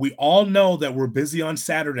 we all know that we're busy on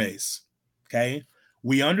Saturdays, okay?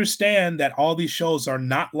 We understand that all these shows are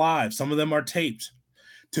not live. Some of them are taped.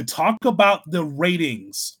 To talk about the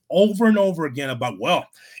ratings over and over again about, well,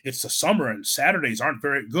 it's the summer and Saturdays aren't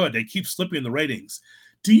very good. They keep slipping the ratings.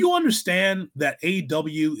 Do you understand that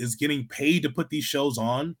AEW is getting paid to put these shows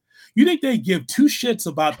on? You think they give two shits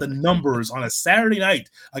about the numbers on a Saturday night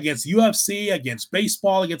against UFC, against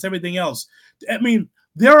baseball, against everything else? I mean,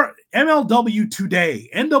 their MLW Today,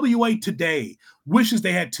 NWA Today wishes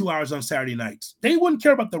they had 2 hours on Saturday nights. They wouldn't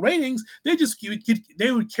care about the ratings.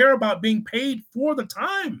 They would care about being paid for the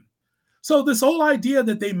time. So this whole idea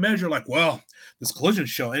that they measure like, well, this Collision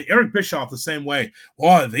show, and Eric Bischoff the same way,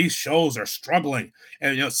 boy, these shows are struggling.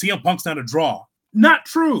 And, CM Punk's not a draw. Not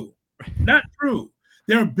true. Not true.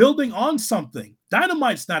 They're building on something.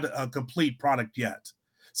 Dynamite's not a complete product yet.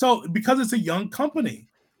 So because it's a young company.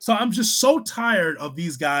 So I'm just so tired of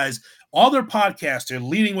these guys. All their podcasts, they're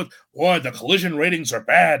leading with, boy, the Collision ratings are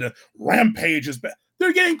bad. Rampage is bad.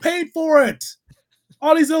 They're getting paid for it.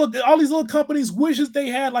 All these little companies wishes they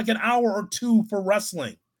had like an hour or two for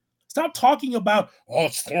wrestling. Stop talking about, oh,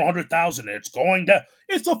 it's 400,000. It's going down.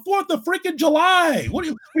 It's the 4th of freaking July. What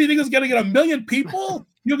do you think it's going to get 1 million people?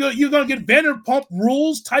 You're going to get Vanderpump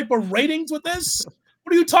Rules type of ratings with this?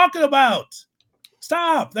 What are you talking about?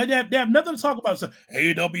 Stop. They have nothing to talk about. So,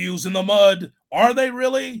 AEW's in the mud. Are they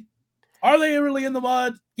really? Are they really in the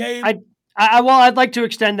mud, Gabe? I'd like to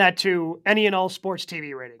extend that to any and all sports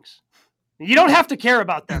TV ratings. You don't have to care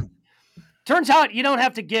about them. Turns out you don't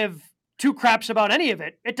have to give two craps about any of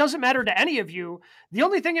it. It doesn't matter to any of you. The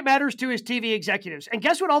only thing it matters to is TV executives. And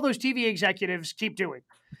guess what all those TV executives keep doing?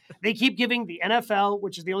 They keep giving the NFL,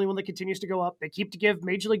 which is the only one that continues to go up. They keep to give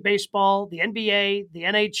Major League Baseball, the NBA, the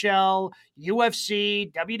NHL,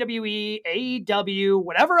 UFC, WWE, AEW,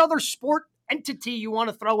 whatever other sport entity you want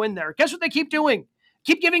to throw in there. Guess what they keep doing?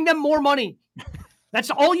 Keep giving them more money. That's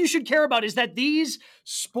all you should care about, is that these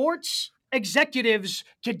sports executives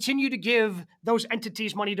continue to give those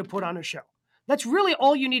entities money to put on a show. That's really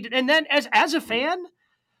all you need. And then as a fan,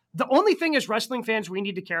 the only thing as wrestling fans we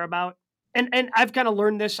need to care about, and I've kind of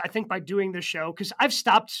learned this, I think, by doing this show, because I've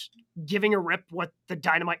stopped giving a rip what the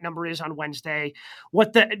Dynamite number is on Wednesday,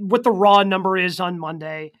 what the Raw number is on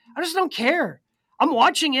Monday. I just don't care. I'm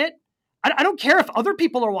watching it. I don't care if other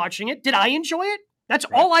people are watching it. Did I enjoy it? That's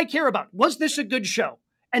all I care about. Was this a good show?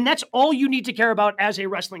 And that's all you need to care about as a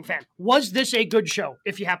wrestling fan. Was this a good show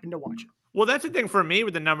if you happen to watch it? Well, that's the thing for me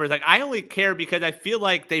with the numbers. Like, I only care because I feel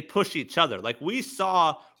like they push each other. Like, we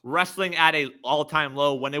saw wrestling at an all-time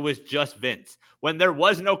low when it was just Vince, when there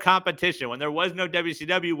was no competition, when there was no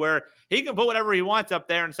WCW, where he can put whatever he wants up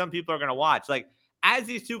there and some people are going to watch. Like, as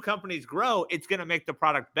these two companies grow, it's going to make the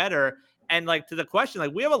product better. And like, to the question,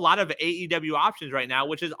 like, we have a lot of AEW options right now,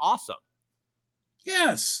 which is awesome.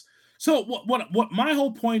 Yes. So what my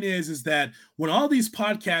whole point is that when all these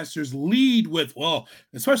podcasters lead with, well,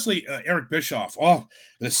 especially Eric Bischoff, oh,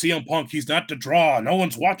 the CM Punk, he's not the draw. No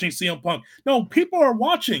one's watching CM Punk. No, people are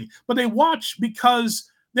watching, but they watch because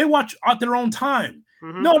they watch at their own time.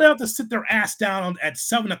 Mm-hmm. No, they have to sit their ass down at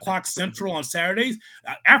 7 o'clock Central on Saturdays.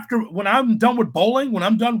 When I'm done with bowling, when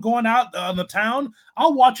I'm done going out on the town,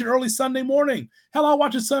 I'll watch it early Sunday morning. Hell, I'll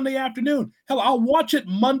watch it Sunday afternoon. Hell, I'll watch it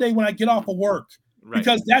Monday when I get off of work. Right.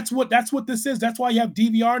 Because that's what this is. That's why you have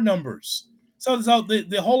DVR numbers. So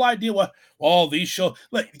the whole idea was, all these shows,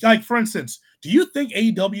 like for instance, do you think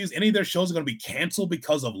AEW's any of their shows are going to be canceled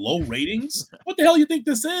because of low ratings? What the hell do you think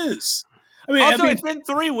this is? It's been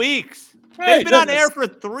 3 weeks. Right, they've been on air for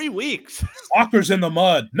 3 weeks. Soccer's in the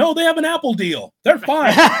mud. No, they have an Apple deal. They're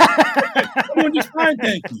fine. Everyone's just fine,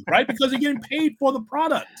 thank you. Right? Because they're getting paid for the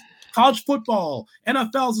product. College football,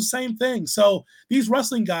 NFL is the same thing. So these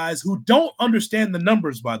wrestling guys who don't understand the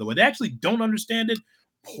numbers, by the way, they actually don't understand it.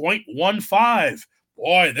 0.15.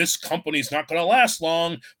 Boy, this company's not going to last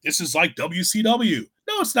long. This is like WCW.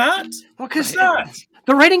 No, it's not. Well, because it's not.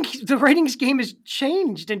 The ratings game has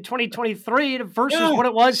changed in 2023 versus what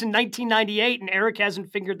it was in 1998, and Eric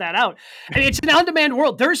hasn't figured that out. And it's an on-demand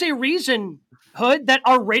world. There's a reason, Hood, that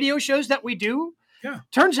our radio shows that we do,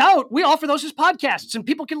 turns out we offer those as podcasts, and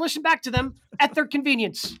people can listen back to them at their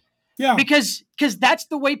convenience. Yeah, because that's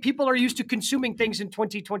the way people are used to consuming things in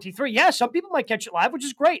 2023. Yeah, some people might catch it live, which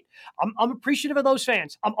is great. I'm appreciative of those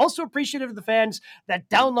fans. I'm also appreciative of the fans that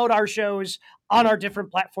download our shows on our different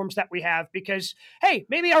platforms that we have, because, hey,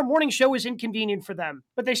 maybe our morning show is inconvenient for them,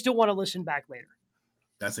 but they still want to listen back later.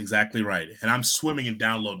 That's exactly right. And I'm swimming in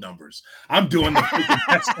download numbers. I'm doing the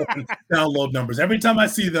freaking download numbers. Every time I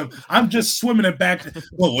see them, I'm just swimming it back.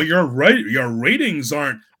 Well, your ratings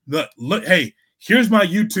aren't the look. Hey, here's my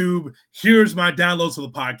YouTube. Here's my downloads of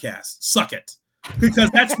the podcast. Suck it. Because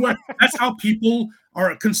that's how people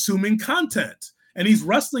are consuming content. And these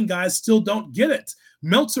wrestling guys still don't get it.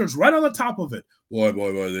 Meltzer's right on the top of it. Boy,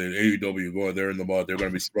 AEW, boy, they're in the mud. They're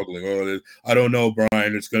going to be struggling. Oh, I don't know,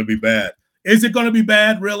 Brian. It's going to be bad. Is it going to be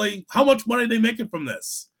bad, really? How much money are they making from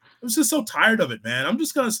this? I'm just so tired of it, man. I'm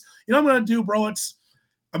just going to, I'm going to do, bro,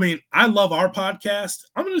 I love our podcast.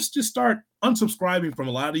 I'm going to just start unsubscribing from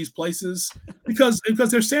a lot of these places because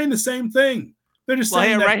they're saying the same thing. They're just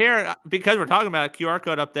saying right here, because we're talking about a QR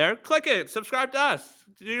code up there, click it, subscribe to us.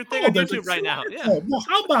 Do your thing on YouTube right now. Yeah. Well,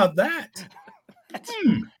 how about that?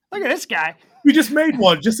 Look at this guy. We just made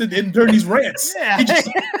one just during these rants. Yeah.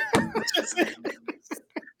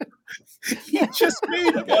 He just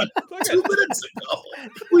made one 2 minutes ago.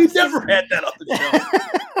 We never had that on the show.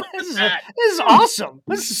 This is awesome.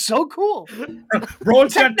 This is so cool. Bro,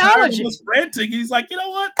 it's got tired of us ranting. He's like, you know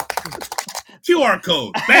what? QR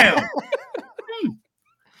code. Bam.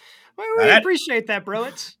 We appreciate that, bro.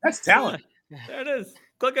 That's talent. There it is.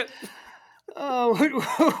 Click it. Oh,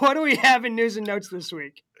 what do we have in news and notes this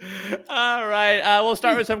week? All right. We'll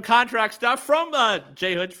start with some contract stuff from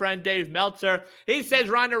Jay Hood's friend, Dave Meltzer. He says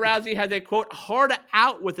Ronda Rousey has a, quote, hard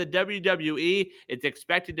out with the WWE. It's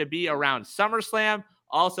expected to be around SummerSlam.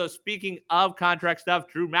 Also, speaking of contract stuff,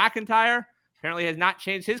 Drew McIntyre apparently has not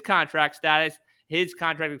changed his contract status. His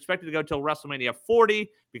contract is expected to go till WrestleMania 40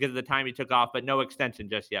 because of the time he took off, but no extension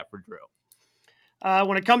just yet for Drew.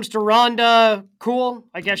 When it comes to Ronda, cool.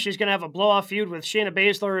 I guess she's going to have a blow-off feud with Shayna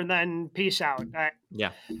Baszler and then peace out.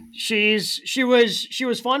 Yeah. She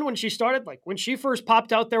was fun when she started. Like when she first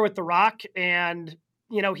popped out there with The Rock and,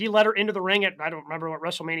 he let her into the ring at, I don't remember what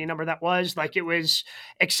WrestleMania number that was. Like it was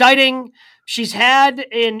exciting. She's had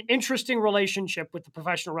an interesting relationship with the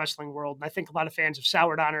professional wrestling world. And I think a lot of fans have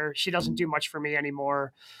soured on her. She doesn't do much for me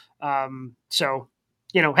anymore.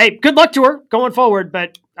 Hey, good luck to her going forward,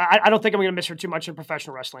 but I don't think I'm going to miss her too much in a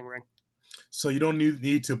professional wrestling ring. So you don't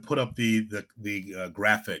need to put up the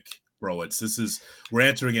graphic, bro. We're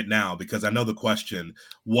answering it now because I know the question: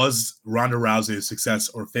 was Ronda Rousey a success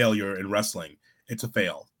or failure in wrestling? It's a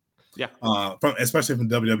fail. Yeah. Especially from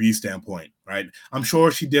WWE standpoint, right? I'm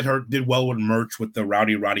sure she did well with merch with the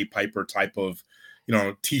Roddy Piper type of,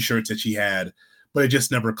 T-shirts that she had, but it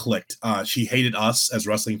just never clicked. She hated us as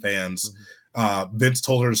wrestling fans. Mm-hmm. Vince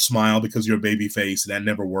told her to smile because you're a baby face, and that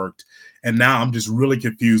never worked. And now I'm just really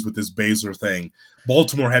confused with this Baszler thing.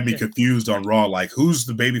 Baltimore had me confused on Raw, like who's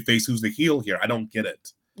the baby face, who's the heel here? I don't get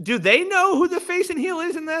it. Do they know who the face and heel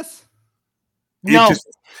is in this? No.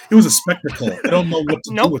 It was a spectacle. I don't know what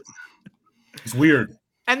to do with it. It's weird.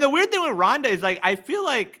 And the weird thing with Ronda is I feel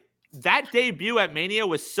like that debut at Mania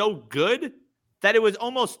was so good that it was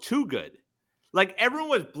almost too good. Like everyone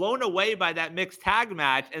was blown away by that mixed tag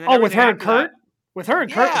match. And then with her and Kurt? With her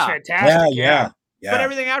and Kurt was fantastic. Yeah. But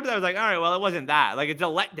everything after that was like, all right, well, it wasn't that. Like it's a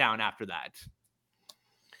letdown after that.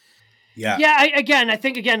 Yeah. Yeah. I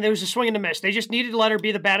think there was a swing and a miss. They just needed to let her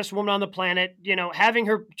be the baddest woman on the planet. Having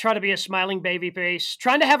her try to be a smiling baby face,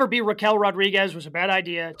 trying to have her be Raquel Rodriguez was a bad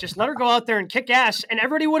idea. Just let her go out there and kick ass, and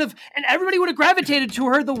everybody would have gravitated to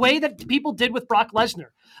her the way that people did with Brock Lesnar.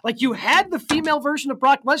 Like you had the female version of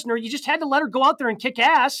Brock Lesnar, you just had to let her go out there and kick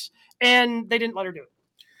ass, and they didn't let her do it.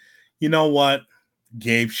 You know what,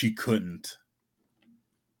 Gabe? She couldn't.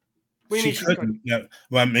 She couldn't. Yeah.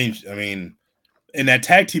 Well, I mean. In that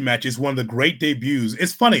tag team match is one of the great debuts.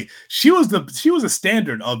 It's funny. She was a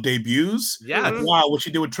standard of debuts. Yeah. Like, wow, what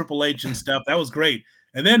she did with Triple H and stuff. That was great.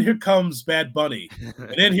 And then here comes Bad Bunny.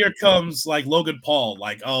 And then here comes like Logan Paul.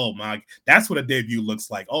 Like, oh my, that's what a debut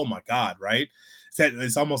looks like. Oh my God, right?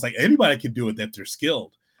 It's almost like anybody can do it that they're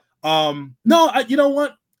skilled. You know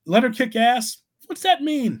what? Let her kick ass. What's that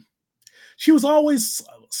mean? She was always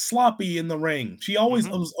sloppy in the ring. She always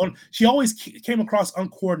came across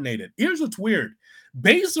uncoordinated. Here's what's weird.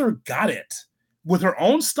 Baszler got it with her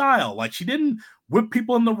own style. Like she didn't whip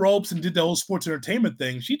people in the ropes and did the whole sports entertainment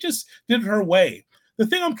thing. She just did it her way. The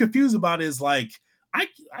thing I'm confused about is like, I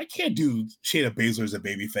can't do Shayna Baszler as a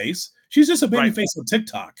baby face. She's just a baby face on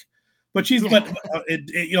TikTok, but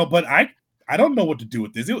but I don't know what to do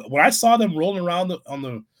with this. When I saw them rolling around on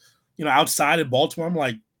the outside in Baltimore, I'm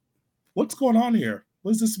like, what's going on here?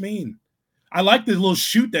 What does this mean? I like the little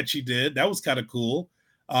shoot that she did. That was kind of cool.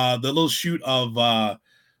 The little shoot of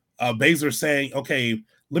Baszler saying, okay,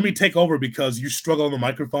 let me take over because you struggle on the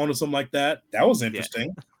microphone or something like that. That was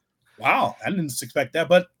interesting. Yeah. Wow. I didn't expect that,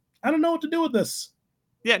 but I don't know what to do with this.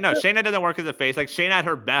 Yeah, no, Shayna doesn't work as a face. Like Shayna at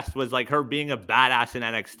her best was like her being a badass in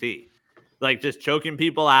NXT. Like just choking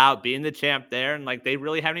people out, being the champ there. And like they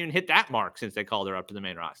really haven't even hit that mark since they called her up to the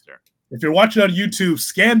main roster. If you're watching on YouTube,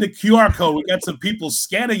 scan the QR code. We got some people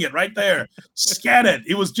scanning it right there. Scan it.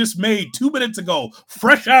 It was just made 2 minutes ago,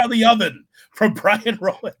 fresh out of the oven from Brian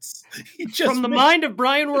Rowitz. From the mind of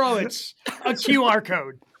Brian Rowitz, a QR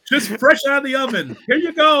code. Just fresh out of the oven. Here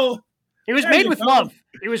you go. It was made with love.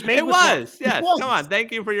 It was made with love. Yes. Come on.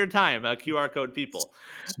 Thank you for your time, QR code people.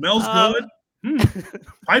 Smells good.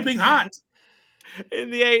 Piping hot. In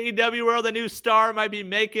the AEW world, a new star might be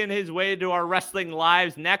making his way to our wrestling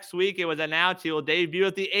lives next week. It was announced he will debut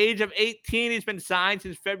at the age of 18. He's been signed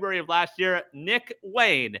since February of last year. Nick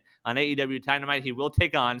Wayne on AEW Dynamite. He will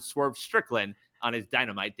take on Swerve Strickland on his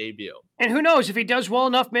Dynamite debut. And who knows, if he does well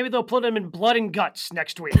enough, maybe they'll put him in Blood and Guts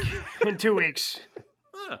next week, in 2 weeks.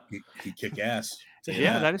 He kick ass.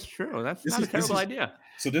 Yeah, that is true. That's not a terrible idea.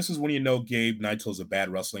 So this is when you know Gabe Naito's a bad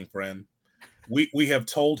wrestling friend. We have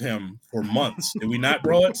told him for months. Did we not,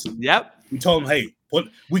 bro? Yep. We told him, hey,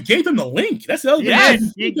 we gave him the link. That's the other thing.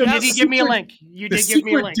 Yes, you did give me a link. You did give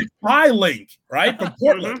me a link. Defy link, right? From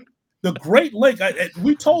Portland. The great link.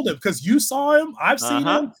 We told him because you saw him. I've seen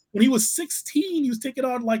him when he was 16. He was taking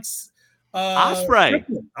on like Ospreay.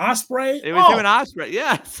 Ospreay. It was him and Ospreay.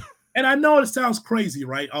 Yes. And I know it sounds crazy,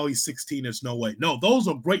 right? Oh, he's 16. There's no way. No, those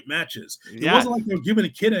are great matches. It wasn't like they were giving a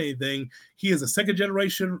kid anything. He is a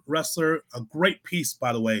second-generation wrestler, a great piece,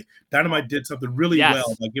 by the way. Dynamite did something really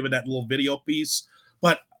well by giving that little video piece.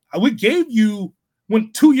 But we gave you,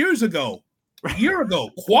 2 years ago, a year ago,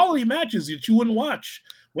 quality matches that you wouldn't watch.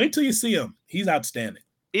 Wait till you see him. He's outstanding.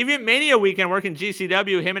 Even Mania weekend working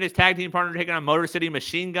GCW, him and his tag team partner taking on Motor City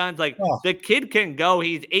Machine Guns. Like, the kid can go.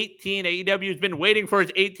 He's 18. AEW's been waiting for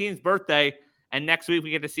his 18th birthday. And next week, we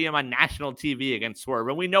get to see him on national TV against Swerve.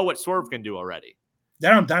 And we know what Swerve can do already.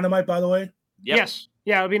 That on Dynamite, by the way? Yep. Yes.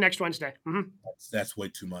 Yeah, it'll be next Wednesday. Mm-hmm. That's way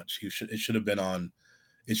too much. It should have been on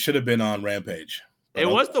Rampage. It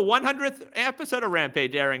was the 100th episode of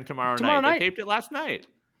Rampage airing tomorrow night. They taped it last night.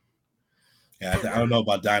 Yeah, I don't know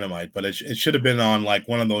about Dynamite, but it should have been on like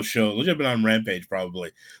one of those shows. It should have been on Rampage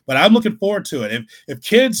probably. But I'm looking forward to it.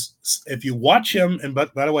 If you watch him, and by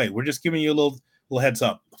the way, we're just giving you a little heads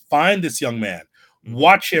up. Find this young man.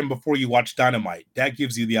 Watch him before you watch Dynamite. That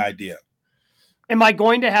gives you the idea. Am I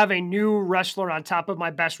going to have a new wrestler on top of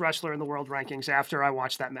my best wrestler in the world rankings after I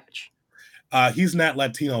watch that match? He's not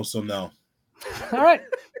Latino, so no. All right.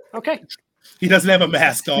 Okay. He doesn't have a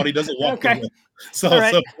mask on. He doesn't walk okay. So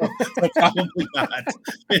probably not.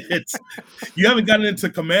 You haven't gotten into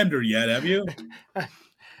Commander yet, have you? Yeah,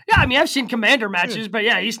 I mean, I've seen Commander matches, but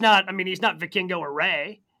yeah, he's not Vikingo or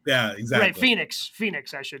Ray. Yeah, exactly. Right,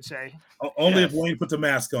 Phoenix, I should say. Only if Wayne puts a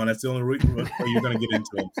mask on. That's the only way you're going to get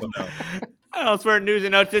into him. So no. Elsewhere in news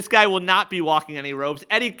and notes, this guy will not be walking any ropes.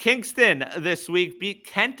 Eddie Kingston this week beat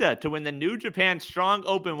Kenta to win the New Japan Strong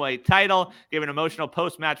Openweight title. Gave an emotional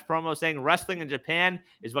post-match promo saying wrestling in Japan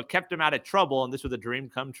is what kept him out of trouble, and this was a dream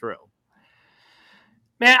come true.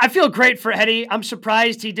 Man, I feel great for Eddie. I'm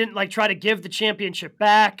surprised he didn't try to give the championship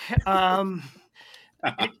back. It's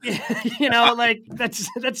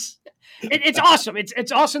awesome.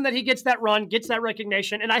 It's awesome that he gets that run, gets that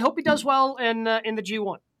recognition, and I hope he does well in the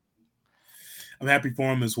G1. I'm happy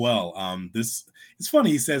for him as well. It's funny.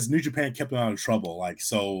 He says New Japan kept him out of trouble.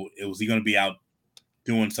 So was he going to be out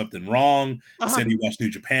doing something wrong? Said he watched New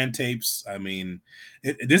Japan tapes. I mean,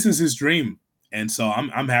 this is his dream, and so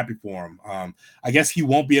I'm happy for him. I guess he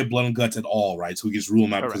won't be at Blood and Guts at all, right? So we just rule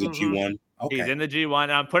him out because of G1. Okay. He's in the G1.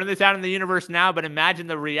 I'm putting this out in the universe now, but imagine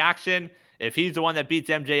the reaction if he's the one that beats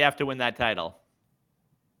MJF to win that title.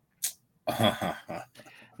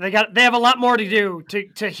 They have a lot more to do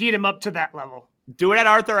to heat him up to that level. Do it at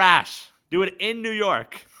Arthur Ashe. Do it in New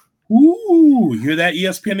York. Ooh, you hear that,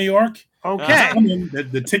 ESPN New York? Okay.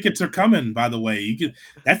 The tickets are coming, by the way.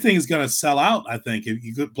 That thing is going to sell out, I think. If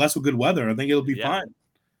you could bless with good weather, I think it'll be fine.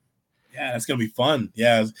 Yeah, that's going to be fun.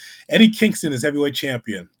 Yeah. Eddie Kingston is heavyweight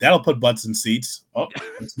champion. That'll put butts in seats. Oh,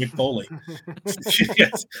 it's Mick Foley.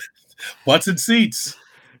 Yes. Butts in seats.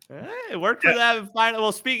 It worked for them. Finally,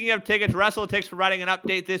 well, speaking of tickets, WrestleTix providing an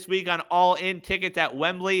update this week on all-in tickets at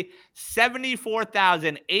Wembley.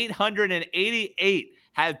 74,888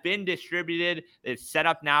 have been distributed. It's set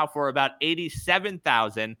up now for about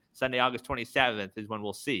 87,000. Sunday, August 27th is when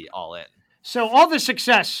we'll see all in. So all the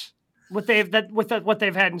success what they've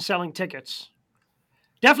had in selling tickets.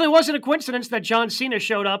 Definitely wasn't a coincidence that John Cena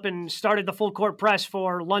showed up and started the full court press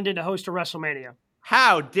for London to host a WrestleMania.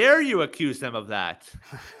 How dare you accuse them of that?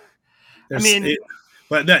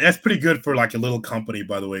 But that's pretty good for a little company,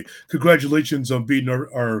 by the way. Congratulations on beating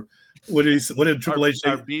our What did Triple H say?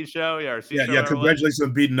 Our B show, yeah, our C show. Yeah. Congratulations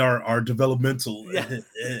on beating our developmental. Yeah.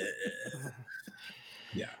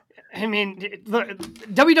 Yeah. I mean,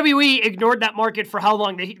 WWE ignored that market for how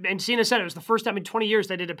long? And Cena said it was the first time in 20 years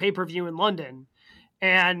they did a pay-per-view in London.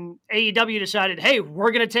 And AEW decided, hey,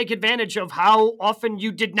 we're going to take advantage of how often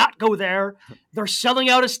you did not go there. They're selling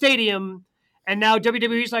out a stadium. And now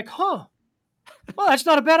WWE's like, well, that's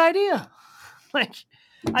not a bad idea. Like,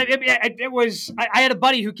 I had a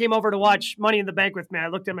buddy who came over to watch Money in the Bank with me. I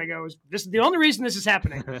looked at him, I go, this is the only reason this is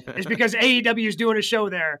happening is because AEW is doing a show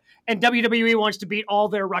there and WWE wants to beat all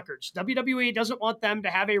their records. WWE doesn't want them to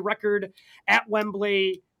have a record at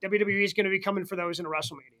Wembley. WWE is going to be coming for those in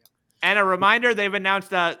WrestleMania. And a reminder, they've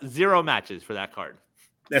announced 0 matches for that card.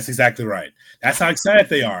 That's exactly right. That's how excited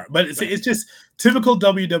they are. But it's just typical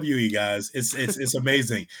WWE, guys. It's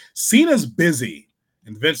amazing. Cena's busy.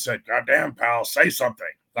 And Vince said, "God damn, pal, say something."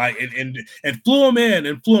 Like and flew him in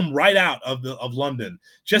and flew him right out of London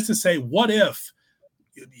just to say, what if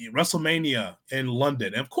WrestleMania in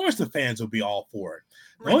London? And of course the fans will be all for it.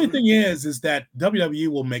 The only thing is that WWE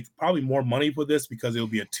will make probably more money for this because it'll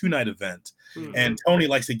be a 2-night event. Mm-hmm. And Tony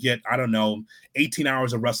likes to get, 18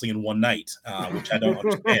 hours of wrestling in one night, which I don't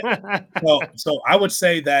understand. So I would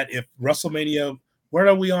say that if WrestleMania, where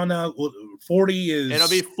are we on now? 40 is... It'll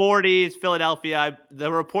be 40 is Philadelphia.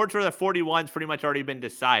 The reports for the 41's pretty much already been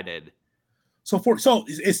decided. So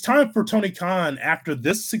it's time for Tony Khan, after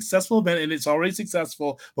this successful event, and it's already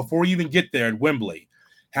successful before you even get there at Wembley,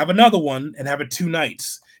 have another one and have it 2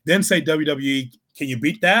 nights. Then say, WWE, can you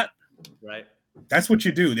beat that? Right. That's what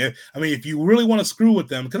you do. I mean, if you really want to screw with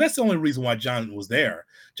them, because that's the only reason why John was there.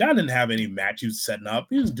 John didn't have any match he was setting up.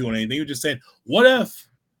 He wasn't doing anything. He was just saying, what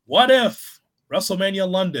if WrestleMania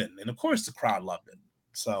London? And of course the crowd loved it.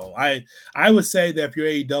 So I would say that if you're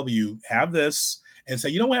AEW, have this and say,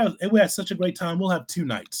 you know what, we had such a great time. We'll have 2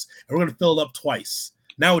 nights and we're going to fill it up twice.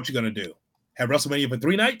 Now what you're going to do? Have WrestleMania for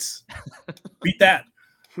 3 nights? Beat that.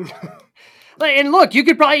 And look, you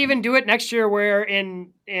could probably even do it next year where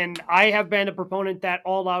and I have been a proponent that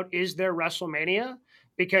All Out is their WrestleMania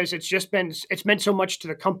because it's meant so much to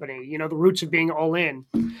the company, the roots of being All In.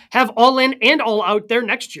 Have All In and All Out there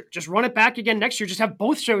next year. Just run it back again next year. Just have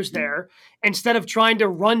both shows there instead of trying to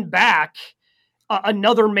run back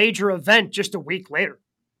another major event just a week later.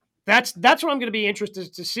 That's what I'm going to be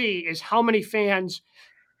interested to see is how many fans.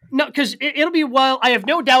 No, because it'll be I have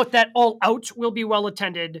no doubt that All Out will be well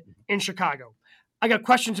attended in Chicago. I got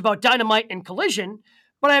questions about Dynamite and Collision,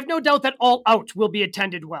 but I have no doubt that All Out will be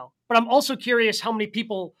attended well. But I'm also curious how many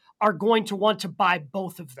people are going to want to buy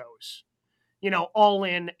both of those, All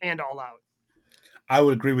In and All Out. I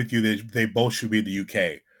would agree with you that they both should be in the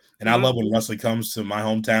UK. And I love when wrestling comes to my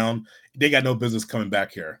hometown. They got no business coming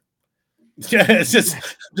back here. Yeah, it's just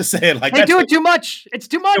saying like they do it too much. It's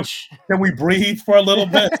too much. Can we breathe for a little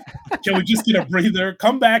bit? Can we just get a breather?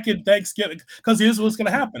 Come back in Thanksgiving because here's what's going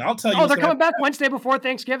to happen. I'll tell you. Oh, they're coming back Wednesday before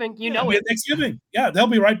Thanksgiving. It. Thanksgiving. Yeah, they'll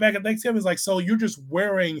be right back at Thanksgiving. It's like, so you're just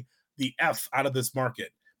wearing the F out of this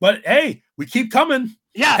market. But hey, we keep coming.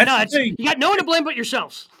 Yeah, you got no one to blame but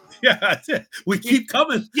yourselves. Yeah, that's it. We keep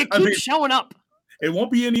coming. You keep showing up. It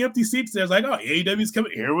won't be any empty seats. There's like, oh, AEW's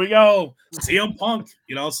coming. Here we go. CM Punk.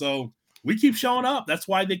 So. We keep showing up. That's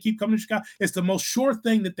why they keep coming to Chicago. It's the most sure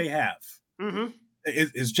thing that they have. Mm-hmm.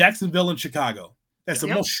 Is Jacksonville and Chicago. That's the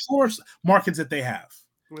most sure markets that they have.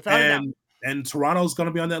 Without a doubt. And Toronto's going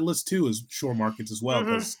to be on that list too, as sure markets as well,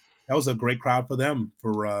 because that was a great crowd for them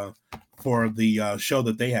for the show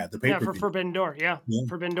that they had. The pay-per-view. For Forbidden Door. Yeah.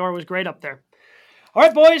 Forbidden Door was great up there. All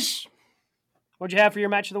right, boys. What'd you have for your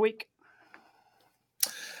match of the week?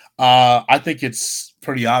 I think it's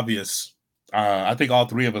pretty obvious. I think all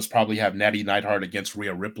 3 of us probably have Natty Neidhart against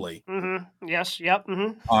Rhea Ripley. Mm-hmm. Yes. Yep.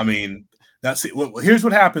 Mm-hmm. I mean, that's it. Well, here's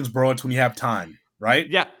what happens, bro. It's when you have time, right?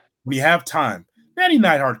 Yeah. When you have time, Natty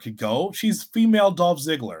Neidhart could go. She's female Dolph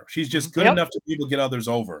Ziggler. She's just good enough to be able to get others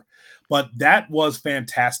over. But that was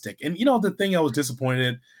fantastic. And the thing I was disappointed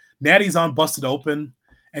in, Natty's on Busted Open,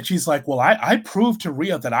 and she's like, well, I proved to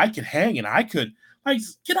Rhea that I could hang and I could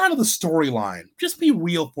get out of the storyline. Just be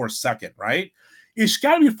real for a second, right? It's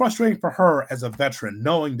got to be frustrating for her as a veteran,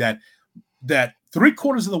 knowing that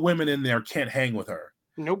 3/4 of the women in there can't hang with her.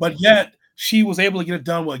 Nope. But yet she was able to get it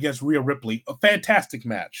done against Rhea Ripley. A fantastic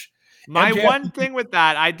match. My one thing with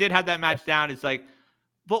that, I did have that match down. Is like,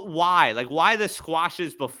 but why? Like, why the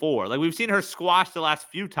squashes before? Like, we've seen her squash the last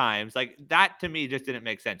few times. Like, that to me just didn't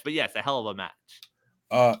make sense. But yes, a hell of a match.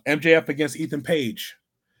 MJF against Ethan Page.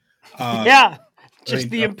 The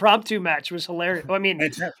impromptu match was hilarious. I mean,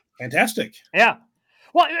 fantastic. Yeah.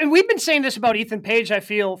 Well, and we've been saying this about Ethan Page, I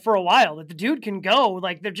feel, for a while, that the dude can go.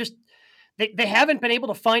 Like, they haven't been able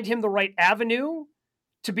to find him the right avenue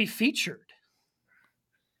to be featured.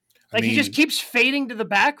 Like, he just keeps fading to the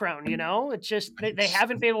background, you know? It's just, they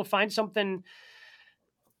haven't been able to find something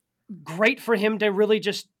great for him to really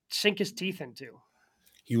just sink his teeth into.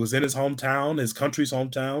 He was in his hometown, his country's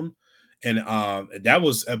hometown, and that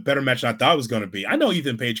was a better match than I thought it was going to be. I know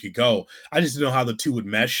Ethan Page could go. I just didn't know how the two would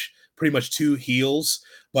mesh. Pretty much two heels,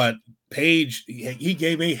 but Page, he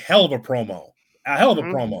gave a hell of a promo.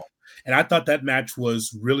 And I thought that match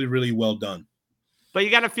was really, really well done. But you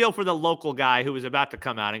got to feel for the local guy who was about to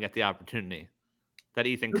come out and get the opportunity that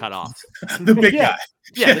Ethan cut off. The big guy.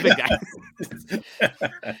 Yeah, the big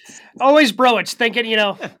guy. Always It's thinking, you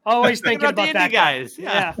know, always thinking about the that indie guys.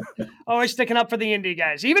 Yeah. Always sticking up for the indie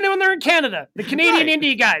guys. Even when they're in Canada, the Canadian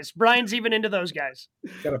indie guys. Brian's even into those guys.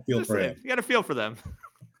 Got to feel for him. You got to feel for them.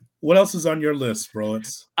 What else is on your list, bro?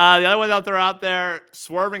 The other ones out there,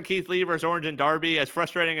 Swerve and Keith Lee versus Orange and Darby. As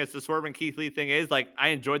frustrating as the Swerve and Keith Lee thing is, like, I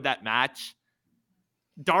enjoyed that match.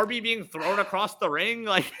 Darby being thrown across the ring,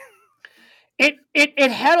 like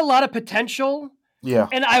it had a lot of potential. Yeah.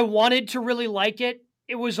 And I wanted to really like it.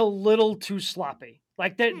 It was a little too sloppy.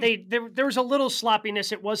 Like there was a little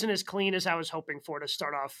sloppiness. It wasn't as clean as I was hoping for to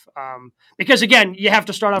start off. Because again, you have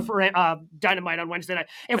to start off Dynamite on Wednesday night.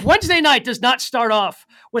 If Wednesday night does not start off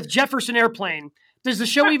with Jefferson Airplane, does the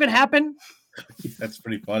show even happen? That's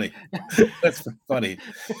pretty funny. That's pretty funny.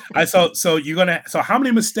 So how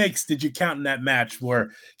many mistakes did you count in that match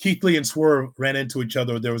where Keith Lee and Swerve ran into each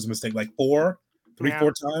other? There was a mistake, like 4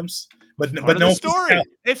 times. But no story.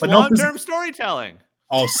 It's long-term storytelling.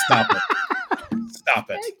 Oh, stop it!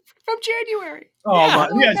 Stop it. From January. Oh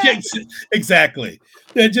yeah, exactly.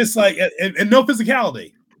 They're just like and no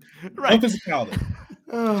physicality. Right. No physicality.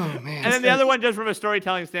 Oh man! And then the other one, just from a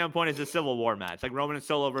storytelling standpoint, is the Civil War match, like Roman and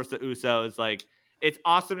Solo versus the Usos. Like, it's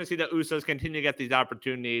awesome to see the Usos continue to get these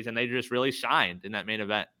opportunities, and they just really shined in that main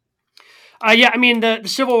event. Yeah, I mean the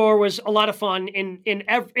Civil War was a lot of fun in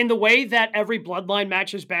the way that every Bloodline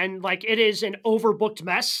match has been. Like, it is an overbooked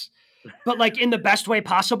mess, but like in the best way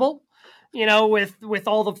possible. You know, with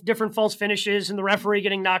all the different false finishes and the referee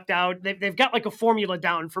getting knocked out, they've got like a formula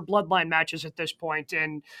down for Bloodline matches at this point,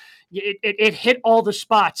 and it hit all the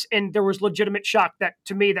spots. And there was legitimate shock that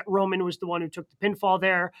Roman was the one who took the pinfall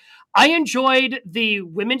there. I enjoyed the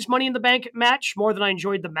women's Money in the Bank match more than I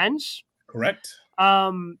enjoyed the men's. Correct.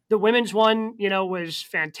 The women's one, you know, was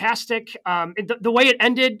fantastic. The way it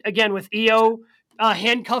ended, again, with Io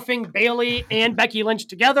handcuffing Bayley and Becky Lynch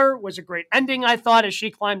together was a great ending, I thought, as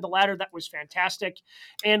she climbed the ladder. That was fantastic.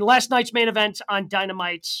 And last night's main event on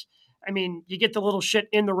Dynamite, I mean, you get the little shit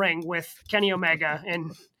in the ring with Kenny Omega,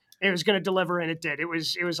 and it was going to deliver, and it did. It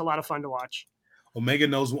was a lot of fun to watch. Omega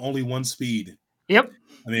knows only one speed. Yep.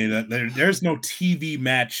 I mean, there's no TV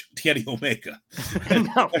match Kenny Omega.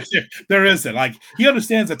 No. There isn't. Like, he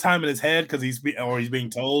understands the time in his head because he's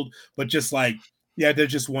being told, but just like, yeah,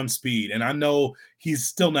 there's just one speed. And I know he's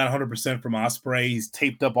still not 100% from Ospreay. He's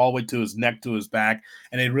taped up all the way to his neck, to his back.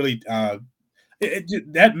 And it really,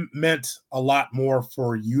 that meant a lot more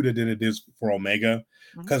for Yuta than it is for Omega.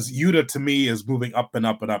 Because Yuta, to me, is moving up and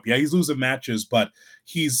up and up. Yeah, he's losing matches, but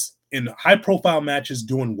he's in high-profile matches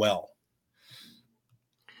doing well.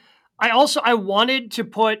 I wanted to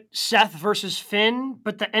put Seth versus Finn,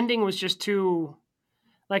 but the ending was just too,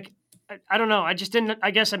 like, I don't know. I just didn't,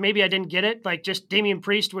 I guess maybe I didn't get it. Like, just Damian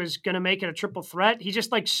Priest was going to make it a triple threat. He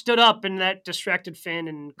just like stood up and that distracted Finn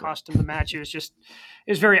and cost him the match. It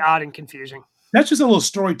was very odd and confusing. That's just a little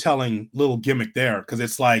storytelling little gimmick there. Cause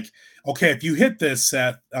it's like, okay, if you hit this,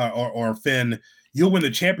 Seth or Finn, you'll win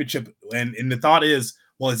the championship. And the thought is,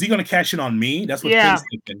 well, is he going to cash in on me? That's what Finn's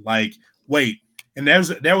thinking. Like, wait. And there was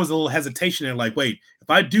a little hesitation there. Like, wait, if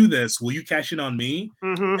I do this, will you cash in on me?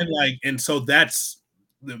 Mm-hmm. And so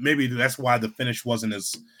maybe that's why the finish wasn't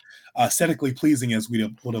as aesthetically pleasing as we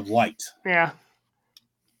would have liked. Yeah.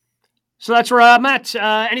 So that's where I'm at.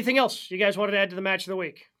 Anything else you guys wanted to add to the match of the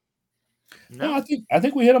week? No, I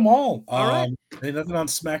think we hit them all. All right. Nothing on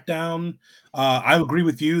SmackDown. I agree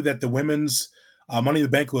with you that the women's Money in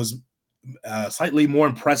the Bank was slightly more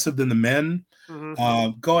impressive than the men.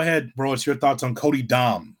 Mm-hmm. Go ahead, bro. It's your thoughts on Cody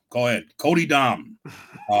Dom. Go ahead. Cody Dom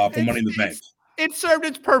for Money in the Bank. It served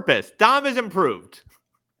its purpose. Dom has improved.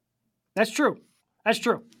 That's true.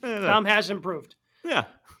 Dom has improved. Yeah.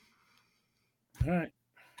 All right.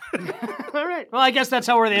 All right. Well, I guess that's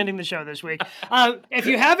how we're ending the show this week. If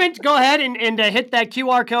you haven't, go ahead and hit that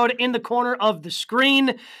QR code in the corner of the screen.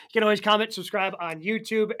 You can always comment, subscribe on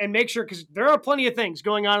YouTube, and make sure, because there are plenty of things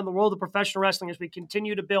going on in the world of professional wrestling as we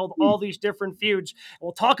continue to build all these different feuds.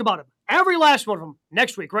 We'll talk about them, every last one of them,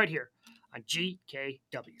 next week right here on GKW.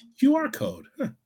 QR code. Huh.